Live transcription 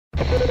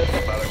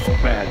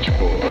Badge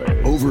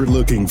Boy.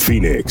 Overlooking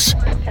Phoenix.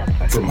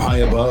 From high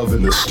above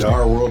in the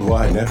Star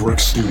Worldwide Network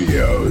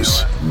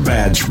studios.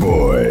 Badge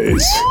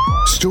Boys.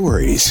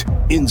 Stories,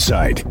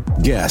 insight,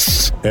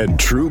 guests, and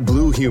true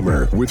blue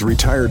humor with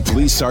retired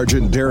Police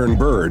Sergeant Darren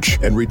Birch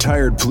and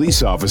retired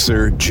police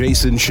officer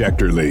Jason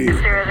Schechterly.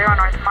 00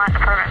 North Mont,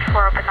 Department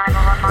 4, open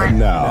 911 line. And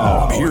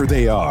now, here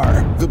they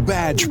are, the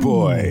Badge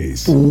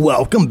Boys.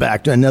 Welcome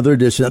back to another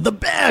edition of the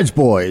Badge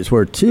Boys,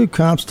 where two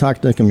cops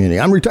talk to the community.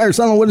 I'm retired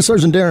Silent Witness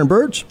Sergeant Darren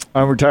Birch.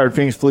 I'm retired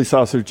Phoenix Police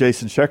Officer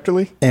Jason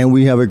Schechterly. And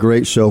we have a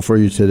great show for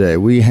you today.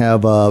 We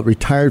have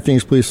retired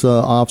Phoenix Police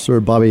Officer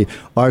Bobby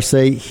Arce.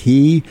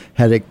 He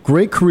had a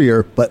great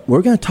career, but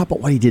we're going to talk about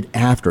what he did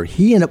after.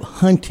 He ended up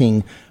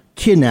hunting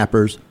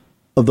kidnappers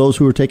of those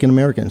who were taking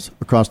Americans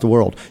across the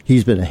world.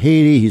 He's been in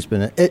Haiti. He's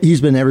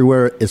been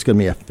everywhere. It's going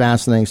to be a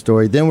fascinating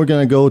story. Then we're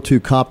going to go to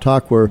Cop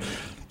Talk, where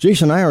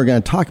Jason and I are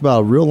going to talk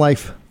about a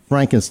real-life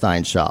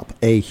Frankenstein shop,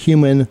 a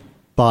human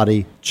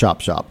body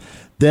chop shop.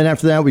 Then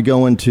after that, we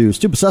go into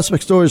Stupid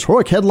Suspect Stories,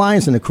 heroic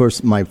headlines, and of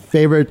course, my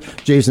favorite,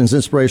 Jason's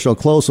inspirational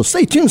close. So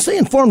stay tuned, stay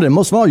informed, and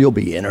most of all, you'll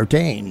be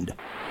entertained.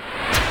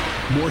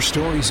 More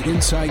stories,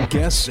 insight,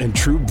 guests, and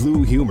true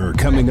blue humor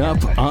coming up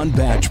on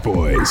Badge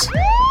Boys.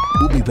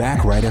 We'll be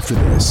back right after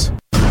this.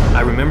 I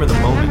remember the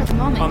moment.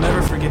 I'll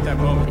never forget that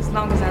moment. As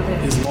long as I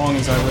live. As long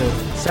as I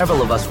live.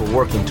 Several of us were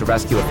working to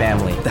rescue a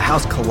family. The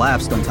house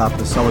collapsed on top of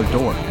the cellar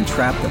door and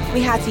trapped them.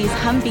 We had to use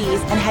Humvees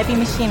and heavy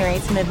machinery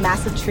to move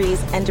massive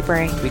trees and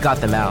debris. We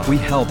got them out. We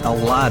helped a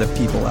lot of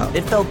people out.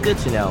 It felt good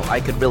to know I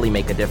could really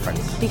make a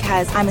difference.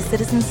 Because I'm a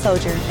citizen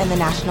soldier in the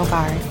National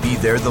Guard. Be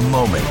there the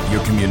moment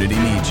your community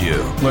needs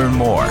you. Learn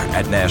more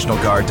at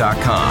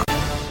NationalGuard.com.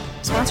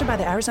 Sponsored by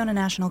the Arizona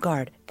National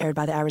Guard. Aired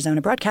by the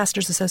Arizona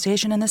Broadcasters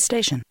Association and this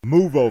station.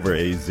 Move over,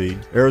 AZ.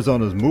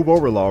 Arizona's move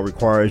over law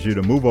requires you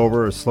to move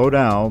over or slow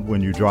down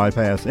when you drive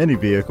past any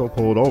vehicle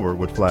pulled over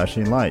with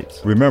flashing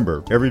lights.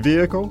 Remember, every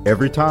vehicle,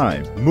 every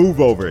time. Move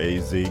over,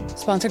 AZ.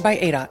 Sponsored by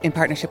ADA in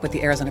partnership with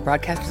the Arizona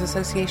Broadcasters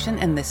Association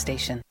and this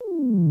station.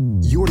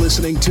 You're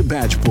listening to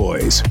Badge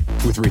Boys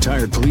with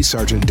retired Police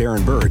Sergeant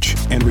Darren Birch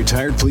and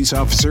retired Police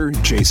Officer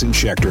Jason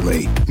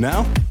Schechterly.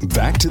 Now,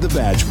 back to the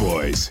Badge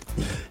Boys.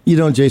 You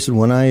know, Jason,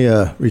 when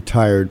I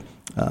retired,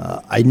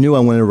 I knew I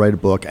wanted to write a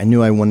book. I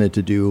knew I wanted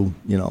to do,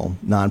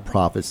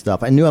 nonprofit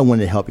stuff. I knew I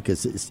wanted to help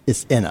because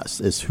it's in us.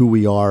 It's who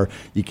we are.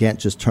 You can't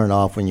just turn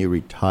off when you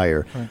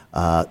retire.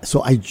 Right.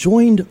 So I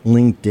joined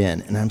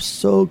LinkedIn, and I'm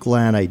so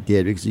glad I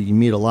did because you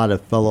meet a lot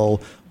of fellow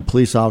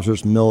police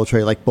officers,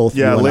 military, like both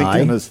you and I.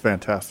 Yeah, LinkedIn is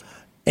fantastic.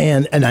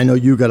 And I know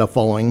you got a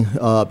following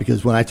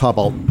because when I talk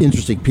about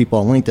interesting people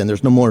on LinkedIn,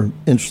 there's no more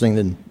interesting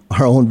than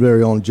our own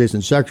very own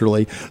Jason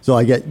Schechterly. So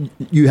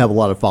you have a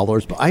lot of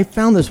followers. But I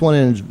found this one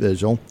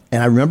individual,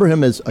 and I remember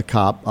him as a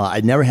cop.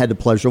 I never had the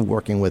pleasure of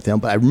working with him,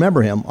 but I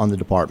remember him on the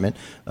department.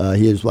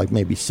 He was like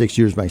maybe 6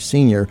 years my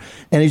senior,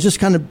 and he just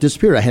kind of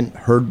disappeared. I hadn't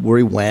heard where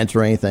he went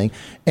or anything.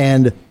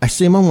 And I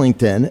see him on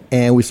LinkedIn,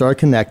 and we started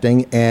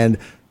connecting, and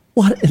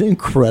what an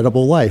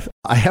incredible life.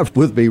 I have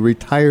with me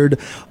retired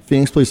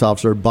Phoenix Police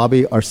Officer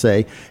Bobby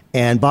Arce.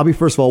 And Bobby,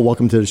 first of all,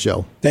 welcome to the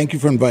show. Thank you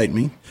for inviting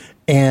me.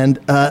 And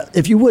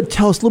if you would,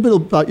 tell us a little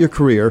bit about your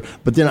career,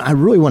 but then I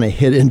really want to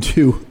hit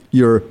into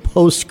your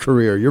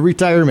post-career, your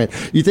retirement.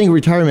 You think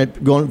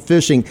retirement, going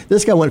fishing,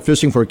 this guy went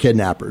fishing for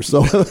kidnappers.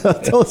 So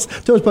tell us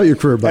about your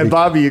career, buddy. And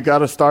Bobby, you got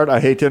to start, I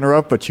hate to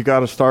interrupt, but you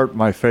got to start,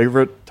 my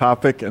favorite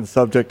topic and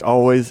subject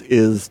always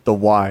is the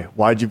why.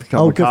 Why'd you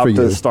become a cop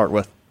to start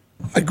with?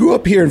 I grew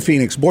up here in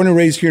Phoenix, born and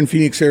raised here in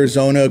Phoenix,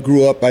 Arizona.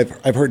 Grew up,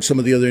 I've heard some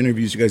of the other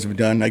interviews you guys have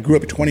done. I grew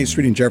up at 20th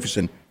Street in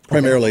Jefferson,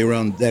 primarily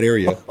around that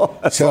area.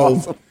 That's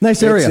awesome.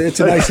 Nice area. It's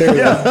a nice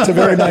area. Yeah. It's a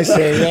very nice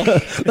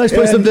area. Nice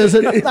place to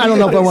visit. I don't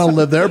know if I want to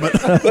live there,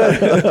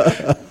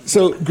 but.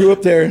 So grew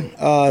up there.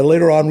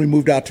 Later on, we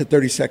moved out to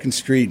 32nd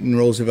Street in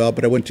Roosevelt,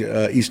 but I went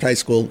to East High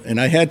School,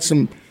 and I had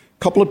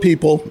couple of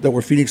people that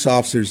were Phoenix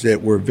officers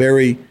that were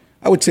very,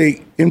 I would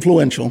say,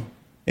 influential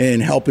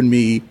in helping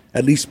me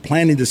at least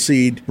planting the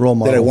seed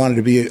that I wanted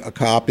to be a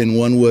cop. And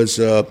one was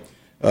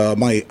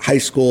my high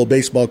school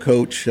baseball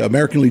coach,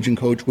 American Legion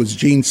coach, was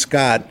Gene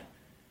Scott,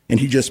 and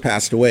he just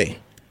passed away.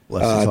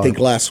 I think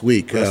last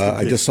week.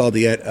 I just saw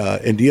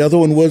and the other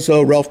one was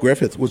Ralph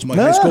Griffith, was my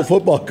high school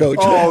football coach.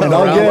 Oh,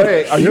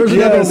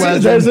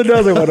 there's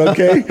another one,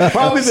 okay?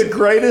 Probably the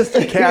greatest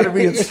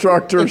Academy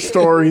instructor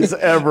stories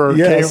ever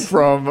came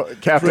from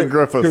Captain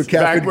Griffith.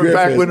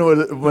 Back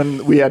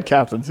when we had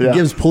captains. Yeah. It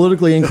gives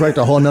politically incorrect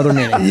a whole nother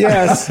meaning.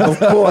 Yes, of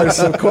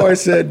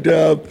course. And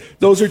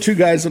those are two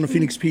guys on the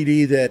Phoenix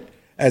PD that,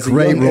 as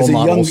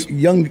a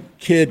young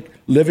kid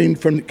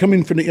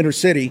coming from the inner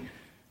city,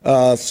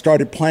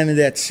 started planting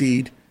that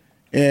seed,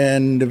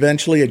 and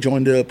eventually I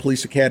joined the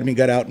police academy,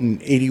 got out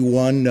in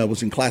 81,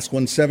 was in class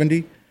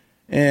 170,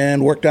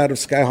 and worked out of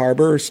Sky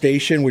Harbor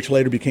Station, which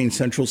later became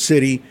Central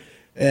City.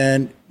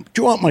 And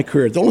throughout my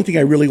career, the only thing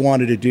I really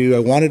wanted to do, I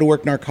wanted to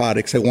work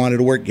narcotics, I wanted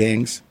to work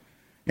gangs.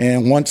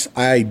 And once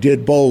I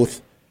did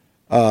both,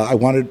 I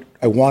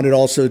wanted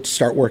also to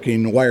start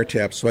working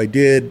wiretaps. So I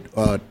did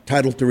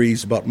Title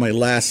IIIs, about my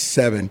last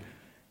 7,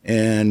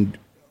 and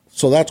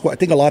So that's why I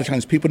think a lot of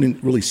times people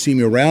didn't really see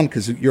me around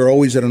because you're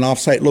always at an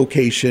off-site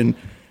location.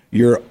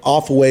 You're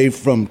off away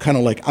from kind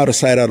of like out of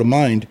sight, out of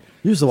mind.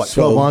 Usually what,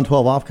 12 on,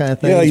 12 off kind of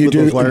thing? Yeah, you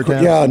do.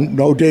 Yeah,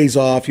 no days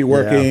off. You're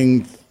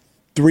working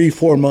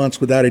 3-4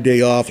 months without a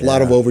day off, a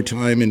lot of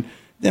overtime. And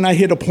then I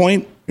hit a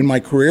point in my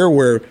career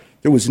where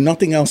there was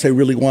nothing else I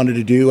really wanted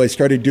to do. I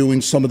started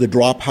doing some of the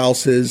drop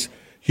houses,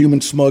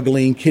 human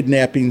smuggling,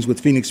 kidnappings with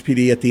Phoenix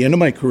PD at the end of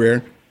my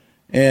career.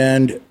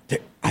 And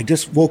I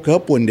just woke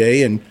up one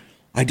day and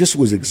I just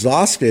was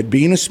exhausted.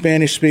 Being a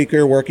Spanish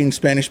speaker, working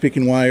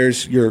Spanish-speaking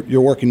wires,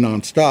 you're working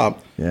nonstop.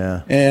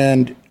 Yeah.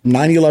 And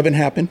 9/11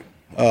 happened.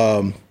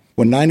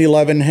 When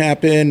 9/11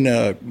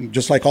 happened,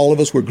 just like all of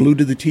us, we're glued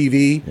to the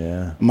TV.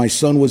 Yeah. My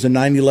son was a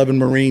 9/11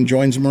 Marine,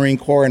 joins the Marine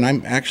Corps, and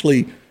I'm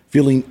actually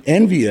feeling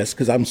envious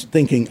because I'm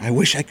thinking, I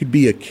wish I could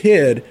be a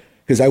kid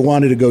because I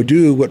wanted to go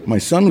do what my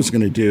son was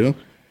going to do.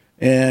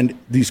 And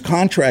these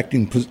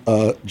contracting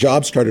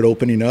jobs started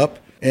opening up.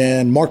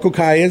 And Marco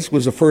Calles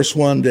was the first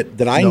one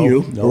that I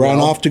knew, ran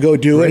off to go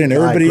do it. And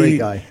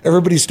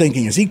everybody's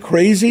thinking, is he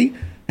crazy?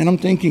 And I'm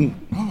thinking,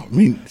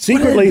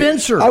 secretly,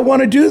 I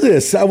want to do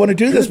this. I want to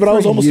do this. But I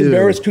was almost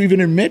embarrassed to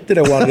even admit that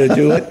I wanted to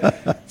do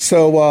it.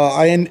 So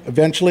I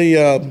eventually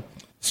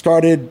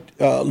started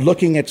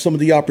looking at some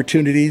of the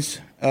opportunities.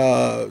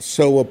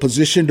 So a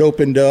position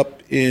opened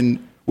up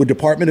with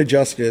Department of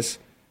Justice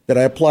that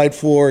I applied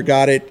for,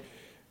 got it.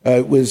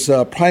 It was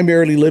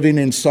primarily living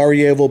in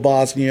Sarajevo,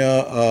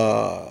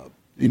 Bosnia,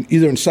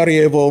 either in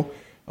Sarajevo,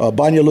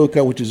 Banja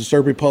Luka, which is a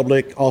Serb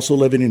republic, also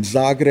living in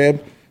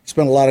Zagreb.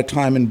 Spent a lot of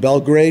time in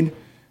Belgrade,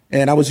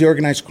 and I was the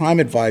organized crime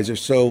advisor.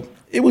 So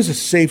it was a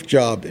safe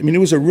job. I mean, it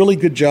was a really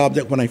good job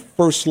that when I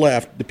first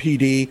left the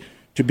PD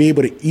to be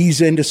able to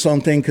ease into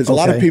something, because a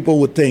lot of people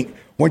would think,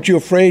 weren't you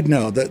afraid?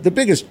 No, the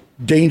biggest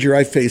danger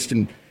I faced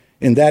in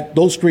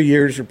those 3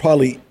 years are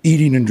probably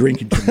eating and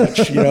drinking too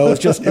much.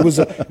 It was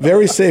a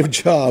very safe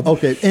job.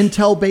 Okay,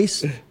 Intel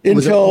base?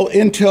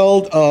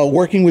 Intel,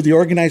 working with the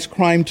organized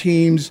crime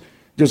teams.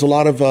 There's a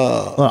lot of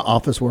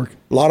office work.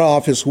 A lot of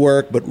office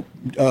work, but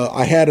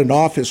I had an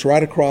office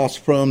right across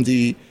from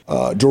the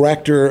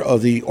director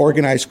of the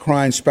organized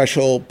crime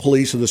special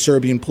police of the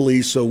Serbian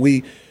police. So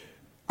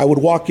I would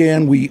walk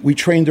in, we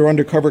trained their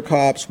undercover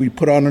cops, we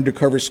put on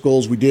undercover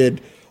schools, we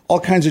did all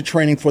kinds of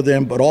training for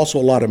them, but also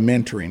a lot of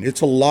mentoring.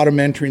 It's a lot of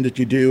mentoring that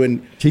you do.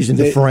 And teaching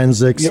the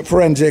forensics. Yeah,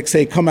 forensics.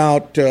 They come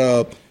out,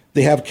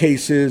 they have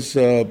cases,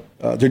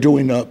 they're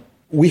doing,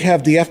 we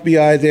have the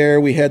FBI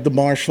there, we had the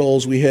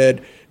marshals, we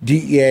had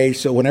DEA.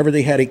 So whenever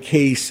they had a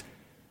case,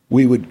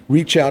 we would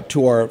reach out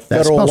to our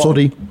federal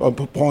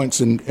points,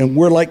 and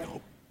we're like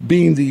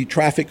being the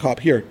traffic cop.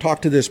 Here,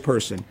 talk to this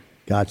person.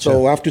 Gotcha.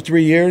 So after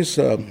 3 years,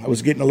 I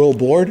was getting a little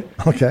bored.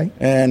 Okay.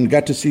 And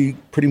got to see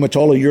pretty much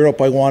all of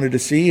Europe I wanted to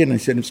see. And I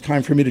said, it's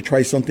time for me to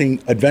try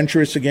something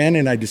adventurous again.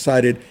 And I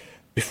decided,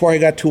 before I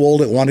got too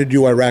old, I wanted to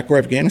do Iraq or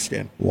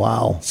Afghanistan.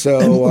 Wow.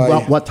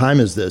 So what time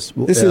is this?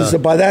 This is,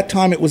 by that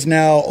time, it was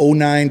now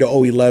 09 to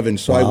 011.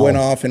 So I went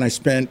off and I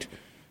spent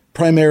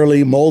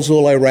primarily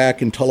Mosul,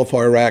 Iraq, and Tel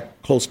Afar,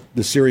 Iraq, close to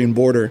the Syrian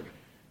border.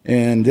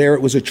 And there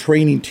it was a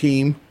training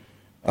team.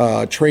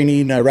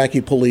 Training Iraqi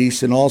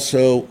police and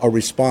also a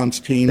response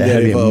team. That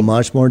had been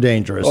much more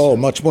dangerous. Oh,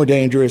 much more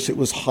dangerous. It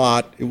was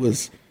hot. It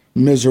was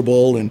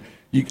miserable. And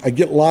I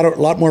get a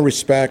lot more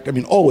respect. I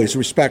mean, always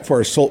respect for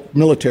our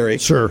military.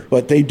 Sure.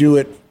 But they do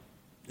it.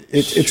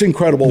 It's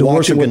incredible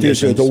watching what they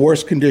do. The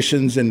worst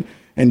conditions and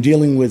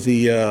dealing with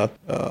it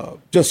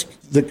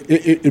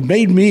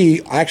made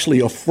me actually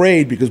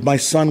afraid because my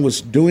son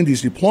was doing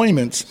these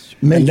deployments.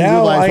 And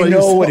now I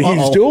know what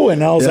he's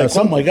doing. I was like,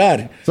 oh my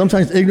God.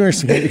 Sometimes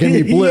ignorance can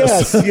be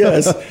bliss.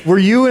 Yes. Were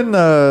you in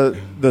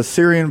the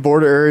Syrian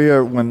border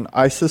area when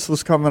ISIS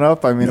was coming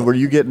up? I mean, were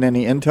you getting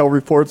any intel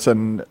reports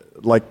and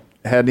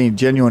had any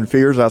genuine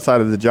fears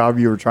outside of the job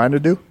you were trying to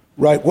do?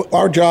 Right.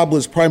 Our job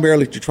was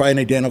primarily to try and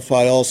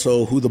identify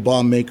also who the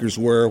bomb makers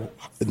were.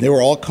 They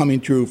were all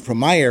coming through from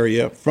my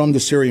area, from the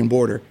Syrian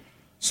border.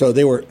 So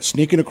they were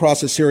sneaking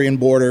across the Syrian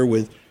border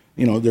with,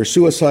 their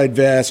suicide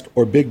vest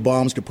or big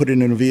bombs to put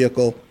in a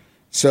vehicle.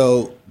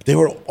 So they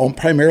were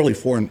primarily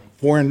foreign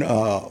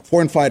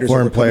fighters,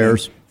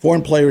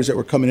 foreign players that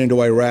were coming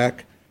into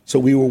Iraq. So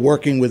we were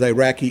working with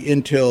Iraqi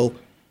intel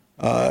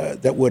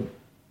that would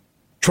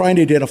trying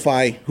to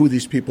identify who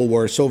these people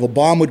were. So if a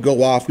bomb would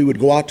go off, we would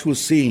go out to a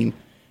scene,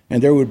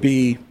 and there would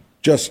be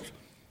just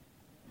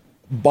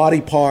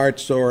body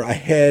parts or a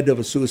head of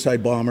a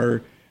suicide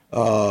bomber,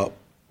 and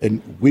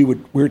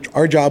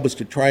our job was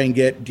to try and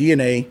get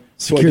DNA.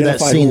 Secure that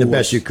scene the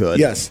best you could.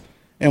 Yes,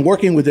 and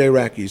working with the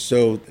Iraqis.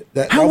 So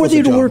how were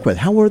they to work with?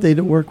 How were they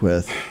to work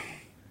with?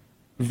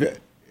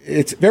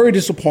 It's very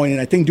disappointing.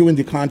 I think doing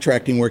the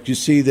contracting work, you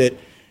see that.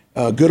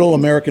 Good old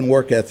American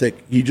work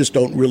ethic, you just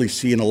don't really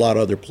see in a lot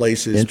of other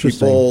places.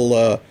 Interesting.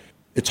 People,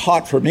 it's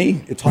hot for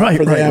me. It's hot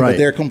for them, but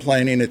they're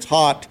complaining. It's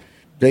hot.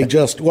 They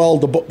just,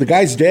 the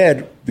guy's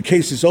dead. The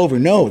case is over.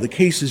 No, the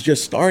case is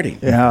just starting.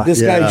 Yeah,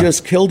 this guy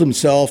just killed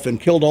himself and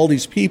killed all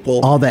these people.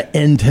 All that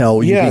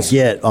intel you could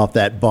get off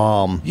that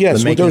bomb.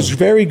 Yes, there's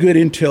very good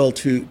intel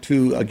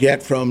to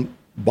get from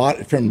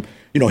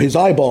his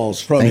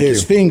eyeballs, from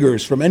his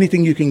fingers, from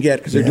anything you can get,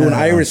 because they're doing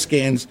iris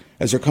scans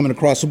as they're coming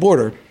across the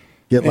border.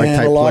 Get like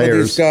and a lot of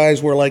these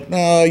guys were like,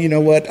 no, you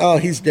know what? Oh,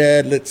 he's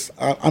dead.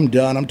 I'm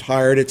done. I'm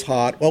tired. It's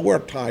hot. Well, we're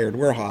tired.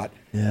 We're hot.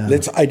 Yeah.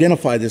 Let's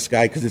identify this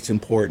guy because it's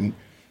important.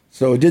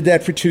 So I did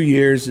that for 2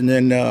 years, and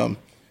then a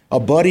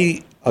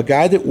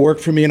guy that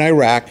worked for me in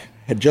Iraq,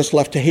 had just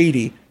left to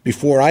Haiti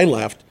before I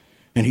left,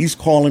 and he's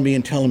calling me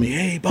and telling me,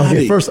 "Hey, Bobby."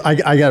 Okay, first, I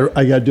got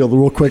to do a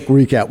real quick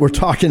recap. We're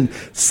talking.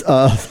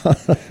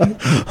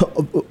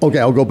 Okay,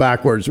 I'll go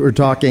backwards. We're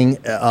talking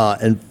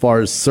as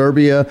far as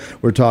Serbia.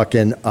 We're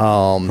talking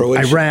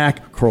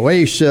Iraq,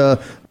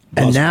 Croatia,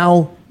 and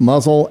now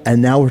Mosul,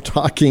 and now we're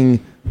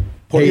talking.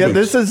 Yeah,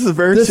 this is a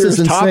very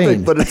serious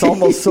topic, but it's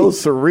almost so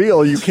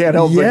surreal. You can't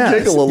help but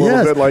giggle a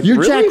little bit. Like, you're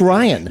really? Jack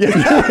Ryan.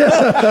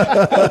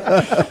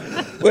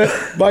 Well,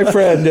 my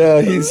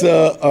friend, he's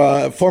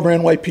a former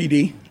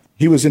NYPD.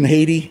 He was in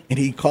Haiti, and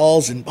he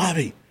calls, and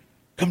Bobby,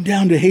 come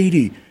down to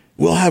Haiti.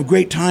 We'll have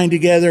great time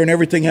together and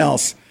everything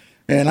else.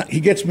 And he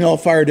gets me all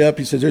fired up.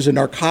 He says, there's a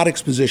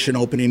narcotics position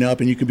opening up,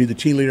 and you could be the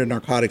team leader of the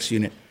narcotics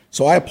unit.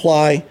 So I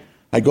apply.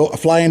 I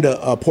fly into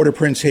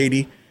Port-au-Prince,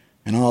 Haiti.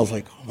 And I was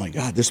like, oh, my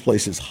God, this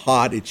place is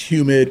hot. It's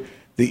humid.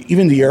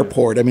 Even the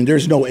airport, I mean,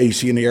 there's no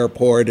AC in the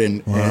airport,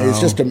 and it's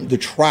just the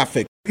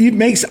traffic. It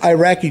makes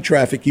Iraqi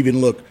traffic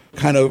even look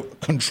kind of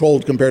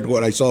controlled compared to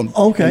what I saw in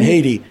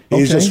Haiti.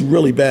 It's just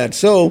really bad.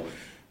 So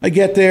I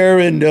get there,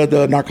 and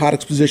the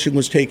narcotics position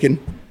was taken.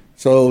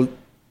 So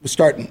we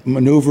start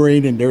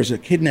maneuvering, and there's a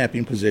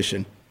kidnapping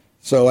position.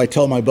 So I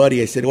tell my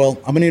buddy, I said, well,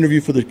 I'm going to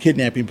interview for the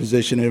kidnapping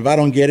position, and if I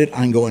don't get it,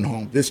 I'm going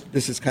home. This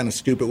is kind of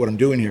stupid what I'm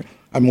doing here.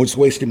 I'm just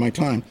wasting my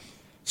time.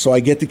 So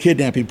I get the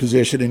kidnapping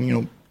position,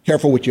 and,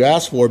 careful what you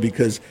ask for,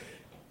 because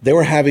they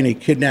were having a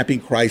kidnapping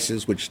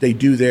crisis, which they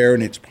do there,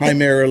 and it's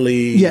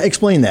primarily... Yeah,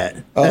 explain that.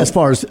 As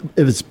far as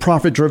if it's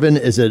profit-driven,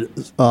 is it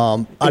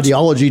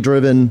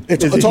ideology-driven?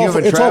 It's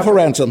all for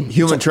ransom.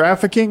 Human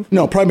trafficking?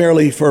 No,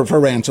 primarily for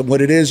ransom.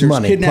 What it is, there's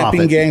money,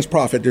 kidnapping profit. gangs,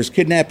 profit. There's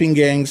kidnapping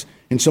gangs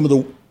in some of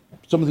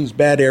these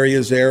bad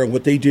areas there, and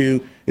what they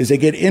do is they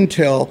get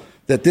intel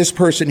that this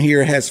person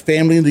here has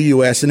family in the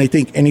U.S., and they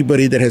think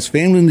anybody that has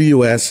family in the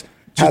U.S.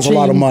 has a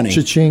lot of money,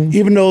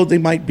 even though they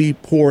might be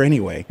poor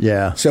anyway.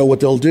 Yeah. So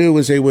what they'll do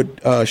is they would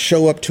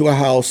show up to a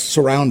house,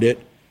 surround it,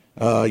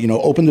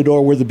 open the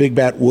door where the big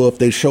bad wolf.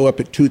 They show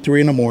up at 2,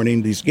 3 in the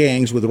morning, these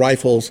gangs with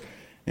rifles,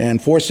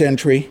 and force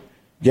entry,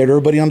 get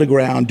everybody on the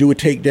ground, do a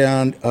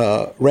takedown,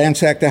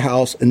 ransack the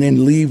house, and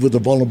then leave with a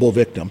vulnerable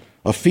victim,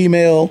 a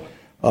female,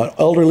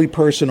 elderly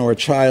person, or a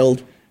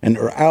child, and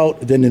they're out.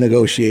 Then the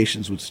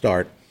negotiations would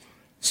start.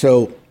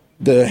 So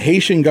the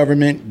Haitian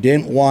government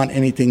didn't want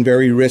anything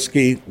very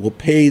risky. We'll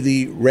pay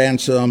the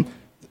ransom,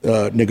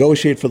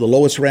 negotiate for the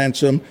lowest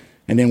ransom,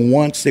 and then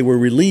once they were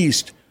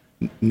released,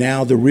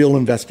 now the real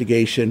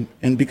investigation.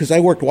 And because I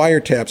worked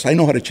wiretaps, I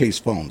know how to chase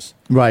phones.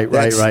 Right.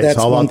 That's It's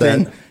all one about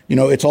thing.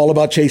 that. It's all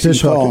about chasing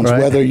phones,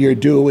 right? whether you're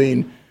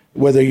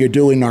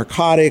doing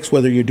narcotics,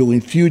 whether you're doing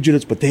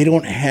fugitives, but they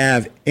don't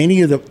have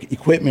any of the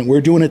equipment.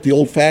 We're doing it the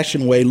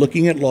old-fashioned way,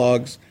 looking at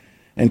logs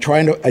and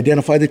trying to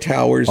identify the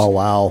towers. Oh,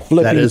 wow.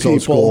 Flipping that is people.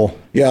 Old school.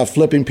 Yeah,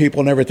 flipping people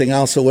and everything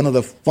else. So one of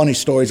the funny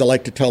stories I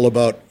like to tell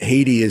about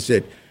Haiti is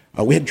that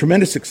we had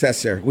tremendous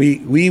success there.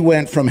 We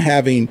went from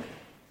having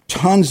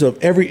tons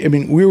of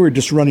we were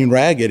just running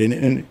ragged.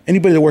 And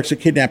anybody that works a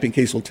kidnapping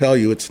case will tell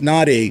you it's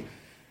not a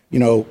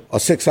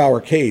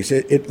 6-hour case.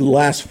 It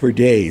lasts for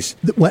days.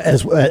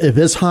 If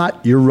it's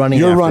hot, you're running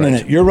it.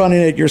 You're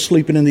running it. You're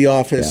sleeping in the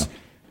office.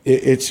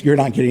 Yeah. You're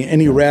not getting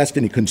any rest,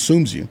 and it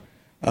consumes you.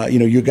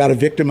 You got a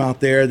victim out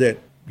there that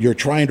you're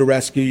trying to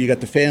rescue. You got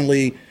the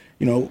family,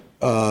 and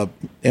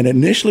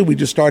initially we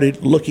just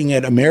started looking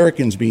at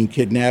Americans being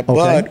kidnapped,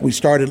 but we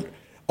started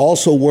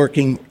also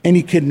working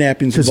any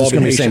kidnappings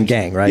involving Haitians. It's going to be the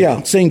same gang, right?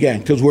 Yeah, same gang,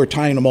 because we're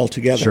tying them all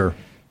together. Sure.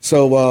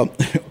 So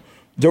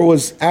there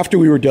was, after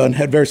we were done,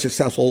 had very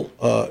successful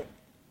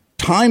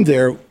time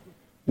there.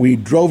 We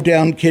drove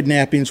down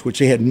kidnappings, which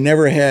they had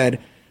never had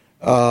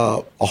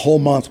a whole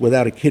month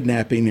without a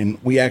kidnapping,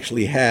 and we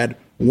actually had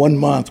 1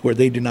 month where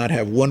they did not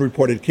have one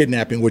reported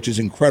kidnapping, which is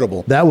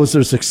incredible. That was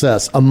their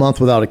success, a month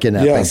without a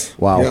kidnapping. Yes.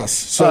 Wow. Yes.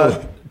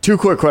 So 2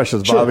 quick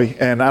questions, Bobby.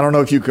 Sure. And I don't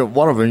know if you could,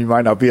 one of them you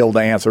might not be able to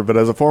answer, but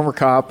as a former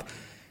cop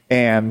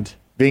and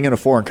being in a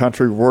foreign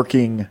country,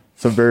 working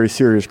some very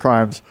serious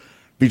crimes,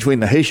 between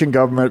the Haitian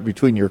government,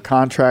 between your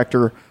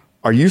contractor,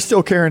 are you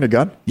still carrying a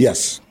gun?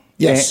 Yes.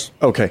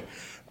 Okay.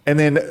 And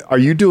then are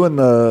you doing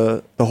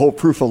the whole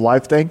proof of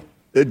life thing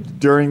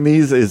during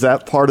these? Is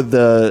that part of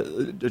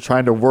the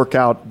trying to work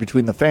out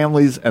between the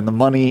families and the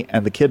money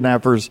and the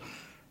kidnappers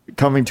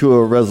coming to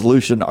a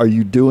resolution?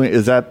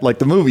 Is that like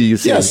the movie you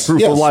see? Yes,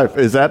 Proof of life.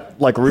 Is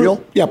that like real?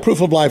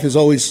 Proof of life is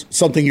always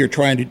something you're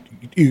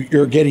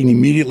getting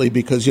immediately,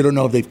 because you don't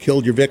know if they've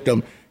killed your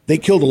victim. They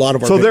killed a lot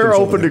of our victims. So they're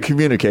open to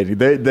communicating.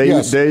 They'll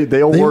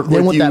work with you.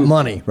 They want that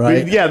money,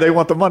 right? Yeah, they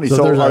want the money.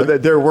 So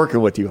they're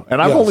working with you.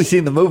 And I've only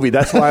seen the movie.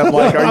 That's why I'm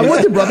like, I'm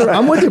with you, brother.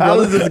 How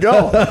does this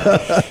go?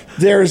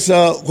 There's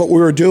what we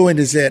were doing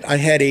is that I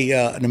had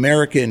an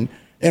American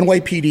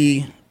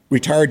NYPD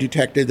retired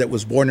detective that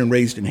was born and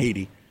raised in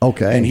Haiti.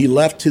 Okay. And he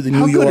left to the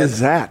New York. How good is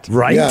that?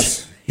 Right.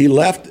 Yes. He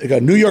left.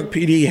 New York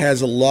PD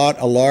has a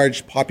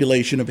large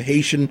population of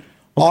Haitian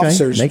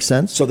officers. Makes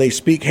sense. So they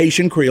speak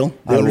Haitian Creole.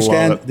 They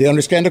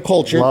understand the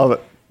culture. Love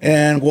it.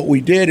 And what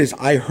we did is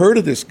I heard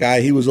of this guy.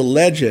 He was a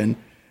legend.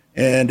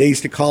 And they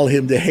used to call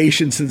him the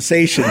Haitian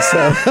sensation.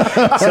 So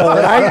that's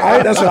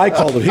what I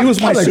called him. He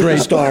was my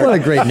superstar. What a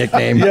great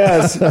nickname.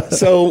 Yes.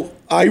 So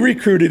I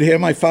recruited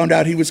him. I found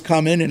out he was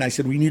coming, and I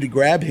said, we need to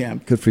grab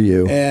him. Good for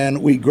you.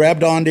 And we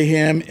grabbed onto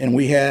him, and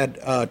we had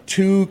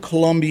 2 to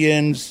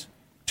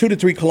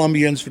 3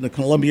 Colombians from the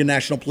Colombian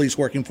National Police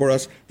working for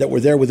us that were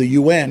there with the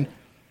UN.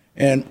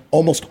 And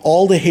almost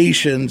all the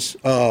Haitians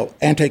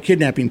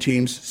anti-kidnapping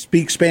teams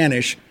speak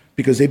Spanish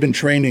because they've been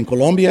trained in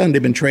Colombia and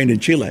they've been trained in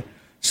Chile.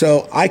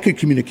 So I could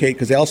communicate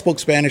because they all spoke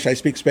Spanish. I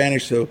speak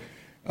Spanish, so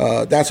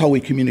that's how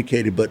we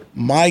communicated. But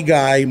my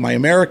guy, my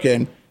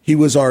American, he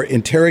was our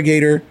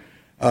interrogator.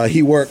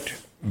 He worked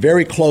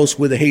very close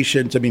with the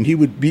Haitians. I mean, he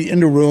would be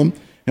in the room,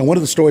 and one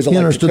of the stories I like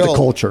to tell. He understood the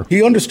culture.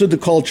 He understood the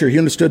culture. He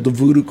understood the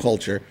voodoo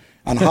culture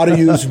on how to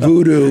use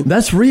voodoo.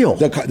 That's real.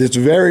 It's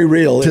very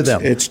real to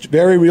them. It's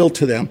very real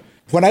to them.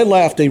 When I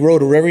left, they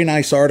wrote a very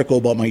nice article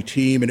about my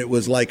team, and it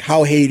was like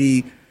how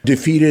Haiti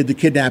defeated the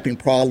kidnapping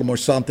problem or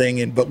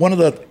something. But one of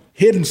the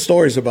hidden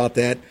stories about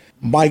that,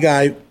 my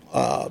guy,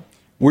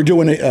 we're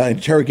doing an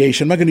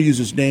interrogation. I'm not going to use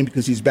his name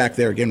because he's back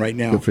there again right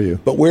now. Good for you.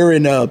 But we're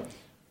in the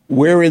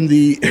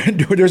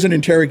there's an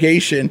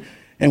interrogation,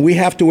 and we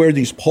have to wear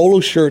these polo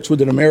shirts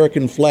with an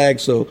American flag.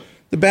 So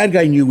the bad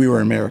guy knew we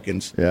were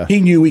Americans. Yeah. He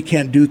knew we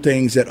can't do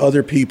things that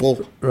other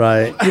people,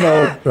 right?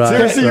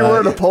 Seriously, you're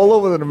wearing a polo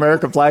with an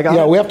American flag on?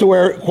 Yeah, we have to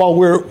wear while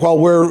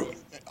we're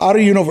out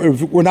of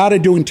uniform. We're not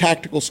doing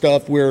tactical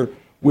stuff.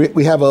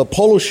 We have a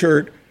polo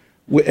shirt.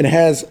 And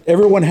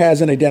everyone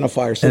has an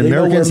identifier. So and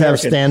Americans have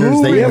standards.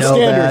 We have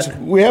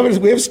standards.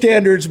 We have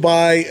standards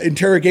by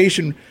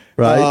interrogation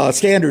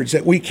standards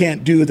that we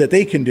can't do that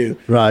they can do.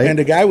 Right. And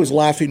the guy was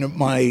laughing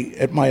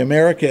at my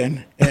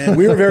American, and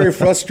we were very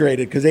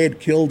frustrated because they had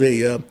killed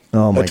a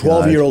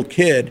 12-year-old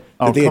kid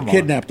that they had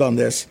kidnapped on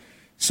this.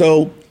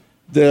 So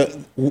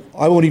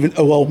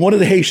one of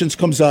the Haitians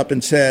comes up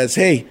and says,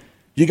 "Hey,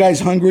 you guys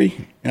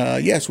hungry?"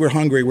 Yes, we're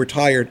hungry. We're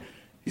tired.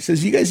 He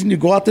says, "You guys need to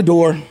go out the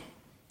door.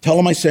 Tell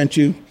them I sent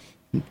you.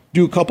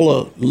 Do a couple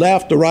of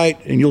left or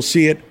right, and you'll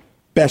see it.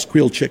 Best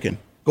Creole chicken.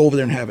 Go over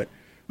there and have it.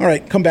 All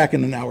right, come back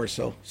in an hour or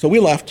so." So we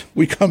left.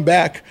 We come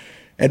back,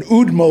 and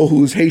Udmo,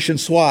 who's Haitian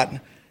SWAT,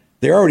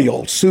 they're already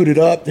all suited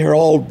up. They're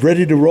all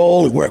ready to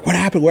roll. What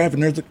happened? What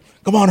happened? They're like,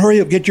 "Come on,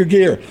 hurry up, get your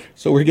gear."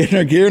 So we're getting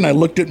our gear, and I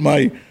looked at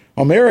my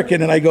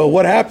American, and I go,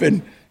 "What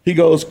happened?" He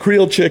goes,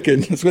 "Creole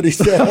chicken." That's what he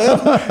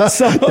said.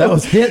 So that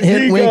was hint,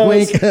 wink,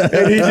 wink.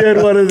 And he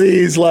did one of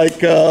these,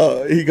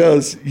 he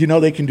goes,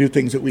 "They can do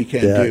things that we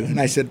can't do."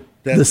 And I said,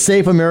 the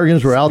safe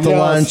Americans were out to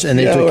lunch, and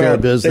they took care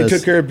of business. They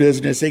took care of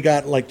business. They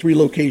got 3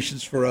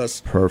 locations for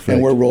us. Perfect.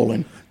 And we're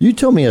rolling. You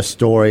told me a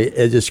story.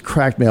 It just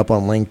cracked me up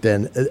on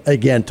LinkedIn.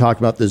 Again, talking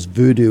about this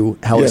voodoo,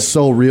 how it's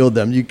so real to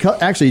them. You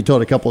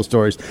told a couple of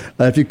stories.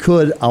 If you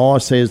could, all I'll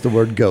say is the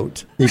word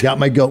goat. You got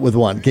my goat with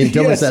one. Can you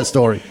tell us that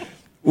story?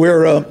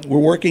 We're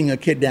working a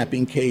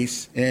kidnapping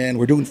case, and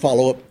we're doing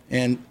follow-up.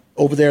 And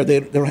over there,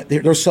 their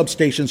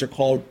substations are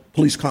called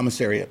police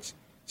commissariats.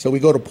 So we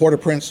go to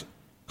Port-au-Prince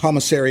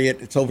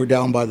Commissariat. It's over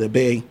down by the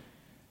bay.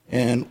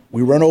 And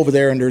we run over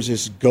there, and there's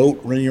this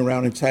goat running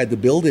around inside the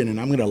building. And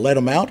I'm going to let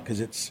him out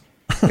because it's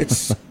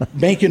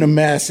making a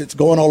mess. It's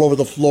going all over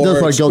the floor.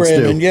 That's what goats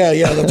do.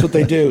 Yeah, that's what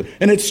they do.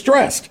 And it's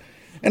stressed.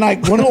 And I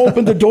want to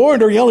open the door,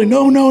 and they're yelling,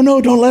 no,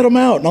 don't let him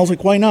out. And I was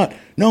like, why not?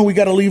 No, we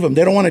got to leave him.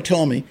 They don't want to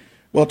tell me.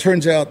 Well, it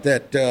turns out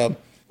that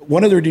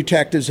one of their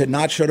detectives had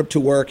not showed up to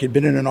work, had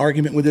been in an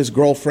argument with his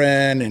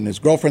girlfriend, and his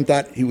girlfriend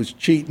thought he was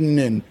cheating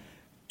and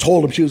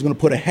told him she was going to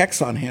put a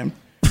hex on him.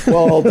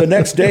 Well, the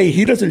next day,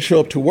 he doesn't show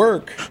up to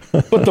work,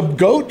 but the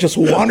goat just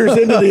wanders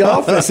into the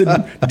office in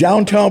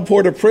downtown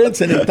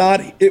Port-au-Prince, and they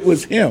thought it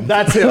was him.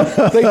 That's him.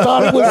 They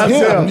thought it was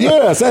him.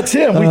 Yes, that's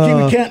him.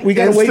 We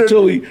got to wait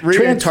till we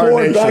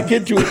transform back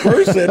into a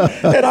person.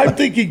 And I'm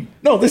thinking,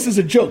 no, this is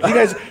a joke. You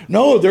guys,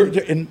 no,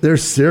 they're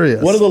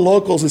serious. One of the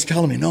locals is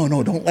telling me, no,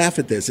 don't laugh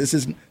at this.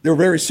 They're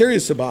very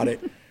serious about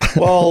it.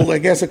 Well, I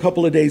guess a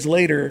couple of days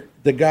later,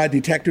 the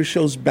detective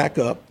shows back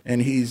up,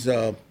 and he's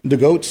the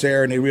goat's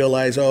there, and they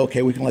realize,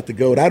 okay, we can let the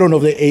goat. I don't know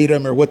if they ate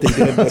him or what they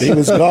did, but he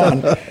was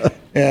gone.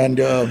 And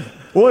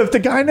well, if the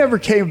guy never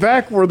came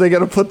back, were they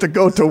going to put the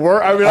goat to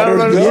work? I mean, I don't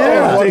understand.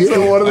 Yeah.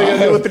 What are they going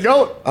to do with the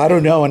goat? I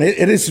don't know, and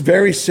it is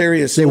very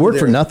serious. They work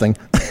for nothing.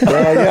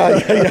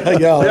 Yeah,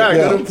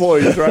 good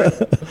employees, right?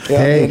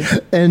 Hey,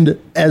 and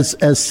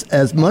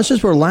as much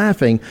as we're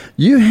laughing,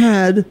 you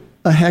had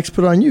a hex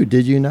put on you,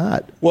 did you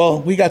not?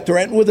 Well, we got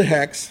threatened with a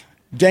hex.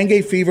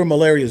 Dengue fever,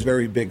 malaria is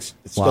very big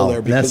still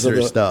there because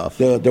of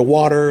the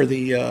water,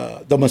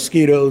 the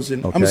mosquitoes.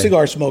 And I'm a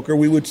cigar smoker.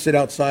 We would sit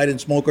outside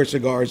and smoke our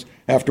cigars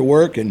after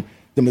work, and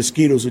the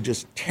mosquitoes would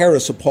just tear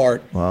us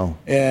apart. Wow.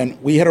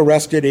 And we had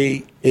arrested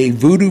a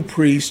voodoo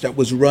priest that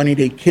was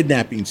running a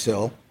kidnapping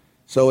cell.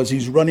 So as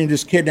he's running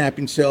this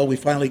kidnapping cell, we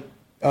finally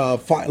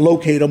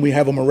locate him. We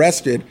have him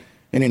arrested,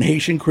 and in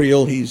Haitian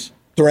Creole, he's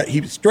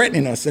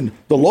threatening us, and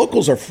the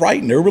locals are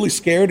frightened. They're really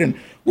scared, and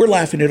we're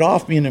laughing it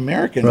off, being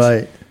Americans.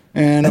 Right.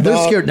 And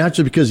they're scared not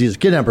just because he's a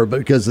kidnapper, but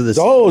because of this.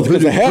 Oh,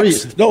 because of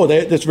hex. No,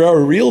 that's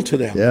very real to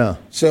them. Yeah.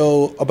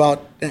 So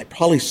about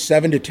probably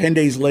 7 to 10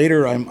 days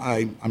later,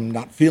 I'm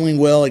not feeling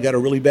well. I got a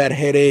really bad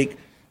headache.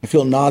 I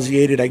feel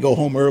nauseated. I go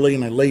home early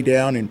and I lay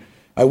down and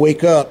I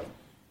wake up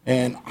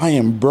and I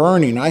am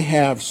burning. I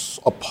have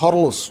a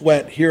puddle of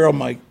sweat here on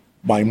my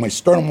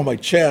sternum, on my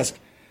chest.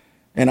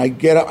 And I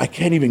get up. I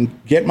can't even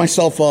get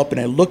myself up. And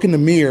I look in the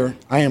mirror.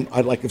 I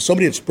like if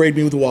somebody had sprayed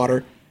me with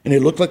water. And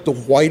it looked like the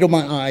white of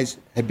my eyes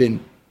had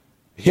been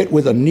hit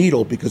with a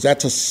needle, because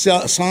that's a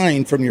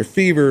sign from your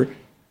fever.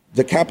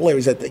 The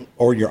capillaries,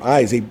 or your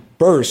eyes, they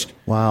burst.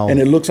 Wow. And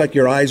it looks like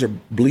your eyes are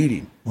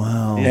bleeding.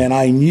 Wow. And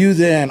I knew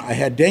then I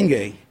had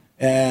dengue.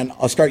 And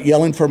I'll start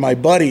yelling for my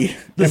buddy.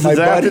 This is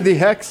after the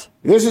hex?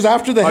 This is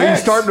after the hex. Are you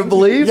starting to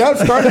believe? Yeah, I'm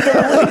starting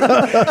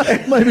to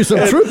believe. Might be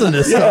some truth in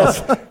this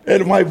stuff.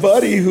 And my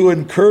buddy who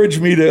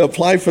encouraged me to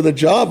apply for the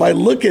job, I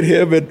look at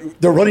him, and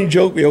the running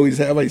joke we always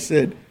have, I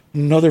said,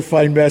 "Another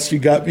fine mess you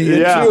got me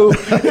into."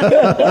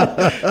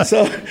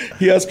 So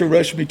he has to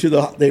rush me to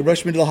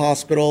the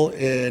hospital.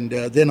 And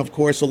then, of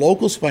course, the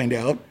locals find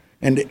out.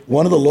 And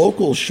one of the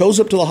locals shows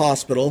up to the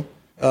hospital,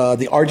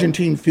 the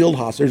Argentine field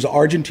hospital. There's an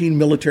Argentine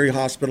military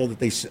hospital that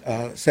they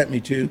sent me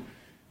to.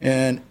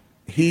 And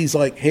he's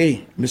like,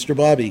 "Hey, Mr.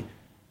 Bobby,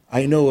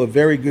 I know a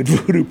very good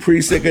voodoo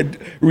priest that could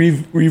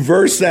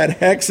reverse that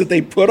hex that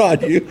they put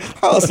on you."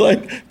 I was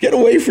like, "Get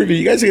away from me.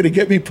 You guys are going to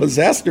get me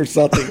possessed or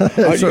something."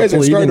 You guys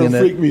are starting to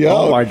freak me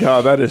out. Oh, my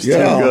God. That is too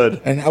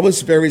good. And I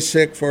was very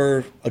sick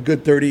for a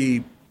good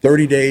 30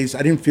 days.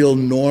 I didn't feel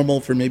normal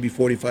for maybe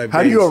 45 days.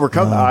 How do you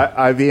overcome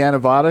IV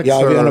antibiotics?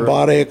 Yeah, IV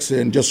antibiotics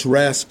and just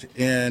rest.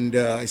 And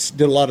I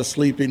did a lot of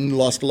sleeping,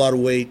 lost a lot of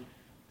weight.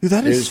 Dude,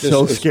 that is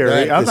so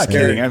scary. I'm not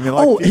kidding. I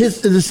mean,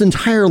 this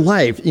entire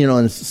life,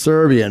 in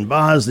Serbia and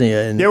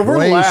Bosnia and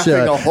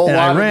Croatia and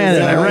Iran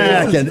and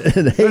Iraq and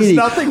Haiti. There's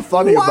nothing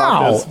funny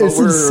about this. It's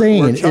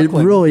insane. It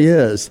really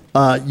is.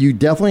 You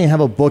definitely have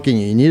a booking.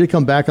 You need to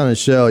come back on the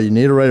show. You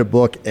need to write a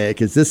book,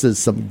 because this is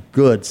some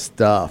good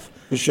stuff.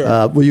 For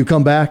sure. Will you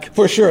come back?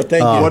 For sure.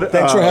 Thank you.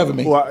 Thanks for having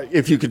me. Well,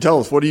 if you could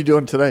tell us, what are you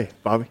doing today,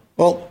 Bobby?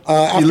 Well,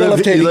 after I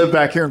left Haiti, you live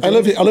back here in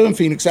Phoenix? I live in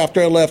Phoenix.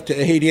 After I left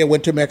Haiti, I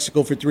went to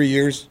Mexico for 3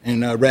 years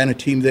and ran a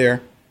team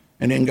there,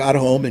 and then got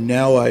home, and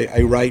now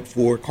I write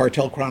for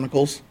Cartel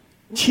Chronicles.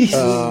 Jesus.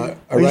 I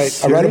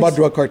write about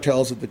drug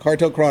cartels at the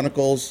Cartel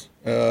Chronicles.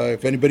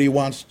 If anybody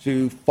wants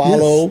to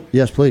follow,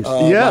 yes, please.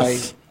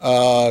 Yes.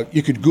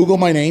 You could Google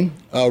my name,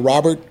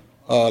 Robert,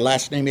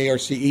 last name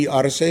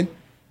Arce,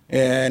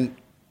 and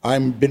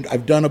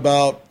I've done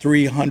about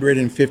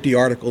 350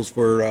 articles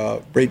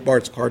for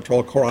Breitbart's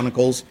Cartel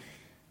Chronicles,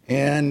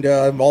 and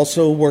I'm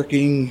also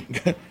working.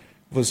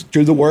 Was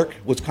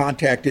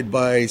contacted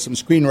by some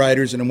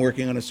screenwriters, and I'm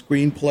working on a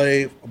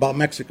screenplay about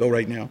Mexico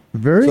right now.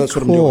 Very so that's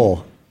cool. What I'm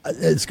doing.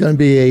 It's going to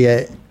be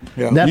a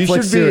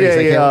Netflix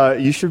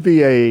series. You should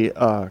be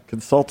a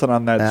consultant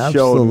on that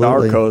Absolutely. show,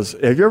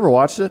 Narcos. Have you ever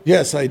watched it?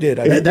 Yes, I did.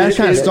 That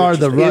kind of started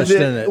the rush,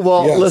 didn't it?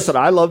 Well, Yes. Listen,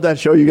 I love that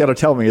show. You got to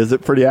tell me, is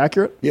it pretty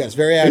accurate? Yes,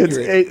 very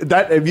accurate.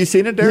 Have you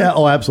seen it, Darren? Yeah.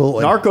 Oh,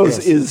 absolutely.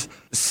 Narcos is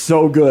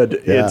so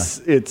good. Yeah.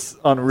 It's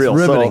unreal.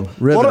 It's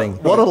riveting.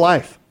 What a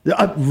life.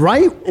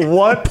 Right?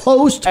 What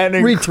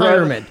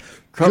post-retirement.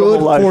 Incredible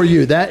Good life. for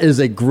you. That is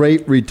a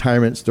great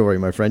retirement story,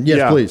 my friend.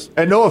 Yes, please.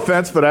 And no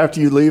offense, but after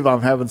you leave,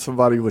 I'm having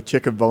somebody with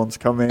chicken bones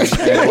come in.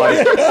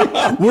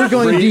 And We're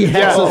going to dehex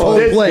this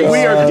whole place. We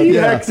are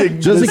dehexing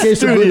just in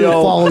case the voodoo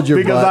followed your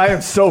because butt. I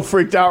am so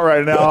freaked out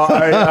right now.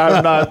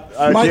 I'm not.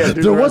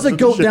 There was a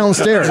goat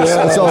downstairs.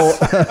 So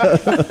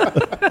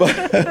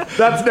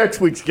that's next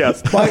week's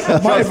guest. My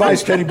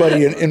advice to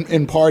anybody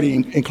in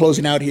partying and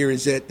closing out here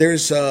is that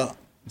there's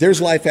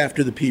life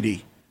after the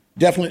PD.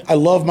 Definitely, I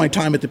love my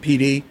time at the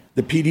PD.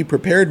 The PD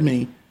prepared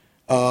me,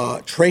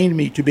 trained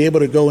me to be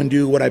able to go and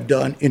do what I've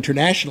done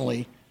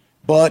internationally.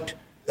 But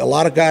a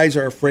lot of guys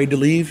are afraid to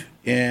leave,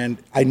 and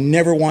I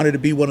never wanted to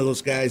be one of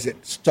those guys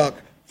that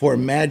stuck for a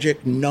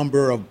magic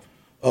number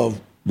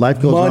of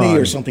life goes money on.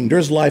 or something.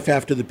 There's life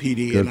after the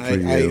PD, Good and for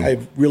you.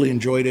 I've really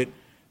enjoyed it.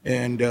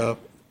 And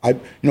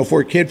for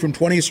a kid from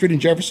 20th Street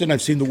in Jefferson,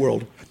 I've seen the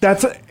world.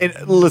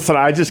 Listen,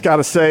 I just got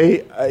to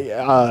say,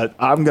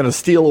 I'm going to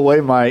steal away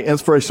my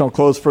inspirational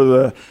quotes for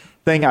the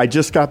thing. I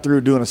just got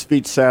through doing a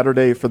speech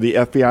Saturday for the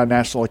FBI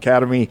National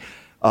Academy,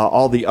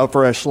 all the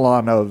upper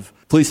echelon of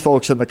police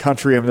folks in the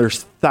country. I mean,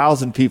 there's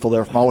 1,000 people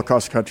there from all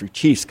across the country,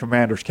 chiefs,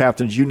 commanders,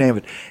 captains, you name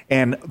it.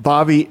 And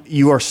Bobby,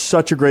 you are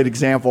such a great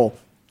example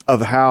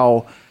of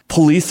how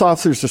police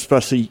officers,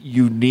 especially,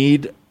 you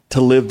need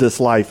to live this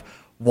life.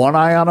 One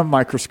eye on a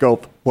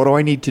microscope. What do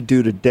I need to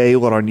do today?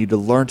 What do I need to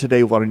learn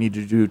today? What do I need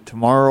to do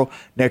tomorrow,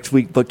 next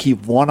week? But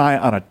keep one eye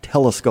on a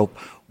telescope.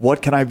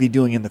 What can I be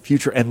doing in the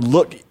future? And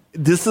look,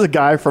 this is a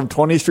guy from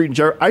 20th Street in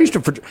Jefferson. I used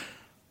to.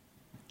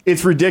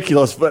 It's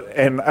ridiculous, but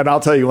and I'll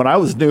tell you, when I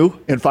was new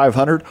in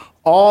 500,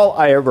 all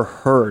I ever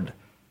heard,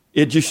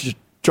 it just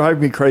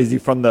drive me crazy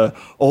from the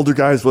older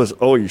guys was,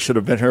 oh, you should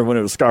have been here when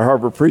it was Sky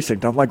Harbor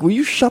Precinct. I'm like, will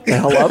you shut the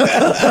hell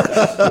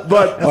up?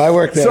 But I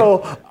worked there.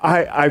 So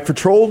I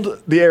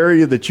patrolled the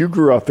area that you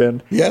grew up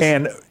in. Yes.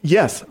 And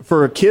yes,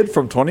 for a kid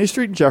from 20th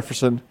Street and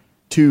Jefferson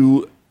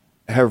to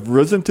have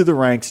risen to the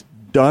ranks,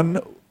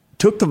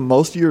 took the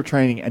most of your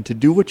training, and to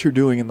do what you're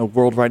doing in the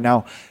world right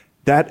now,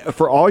 that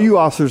for all you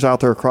officers out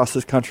there across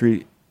this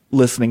country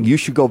listening, you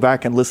should go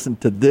back and listen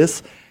to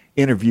this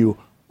interview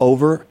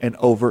over and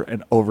over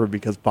and over,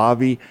 because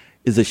Bobby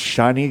is a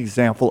shining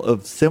example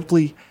of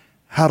simply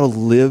how to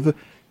live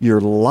your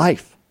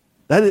life.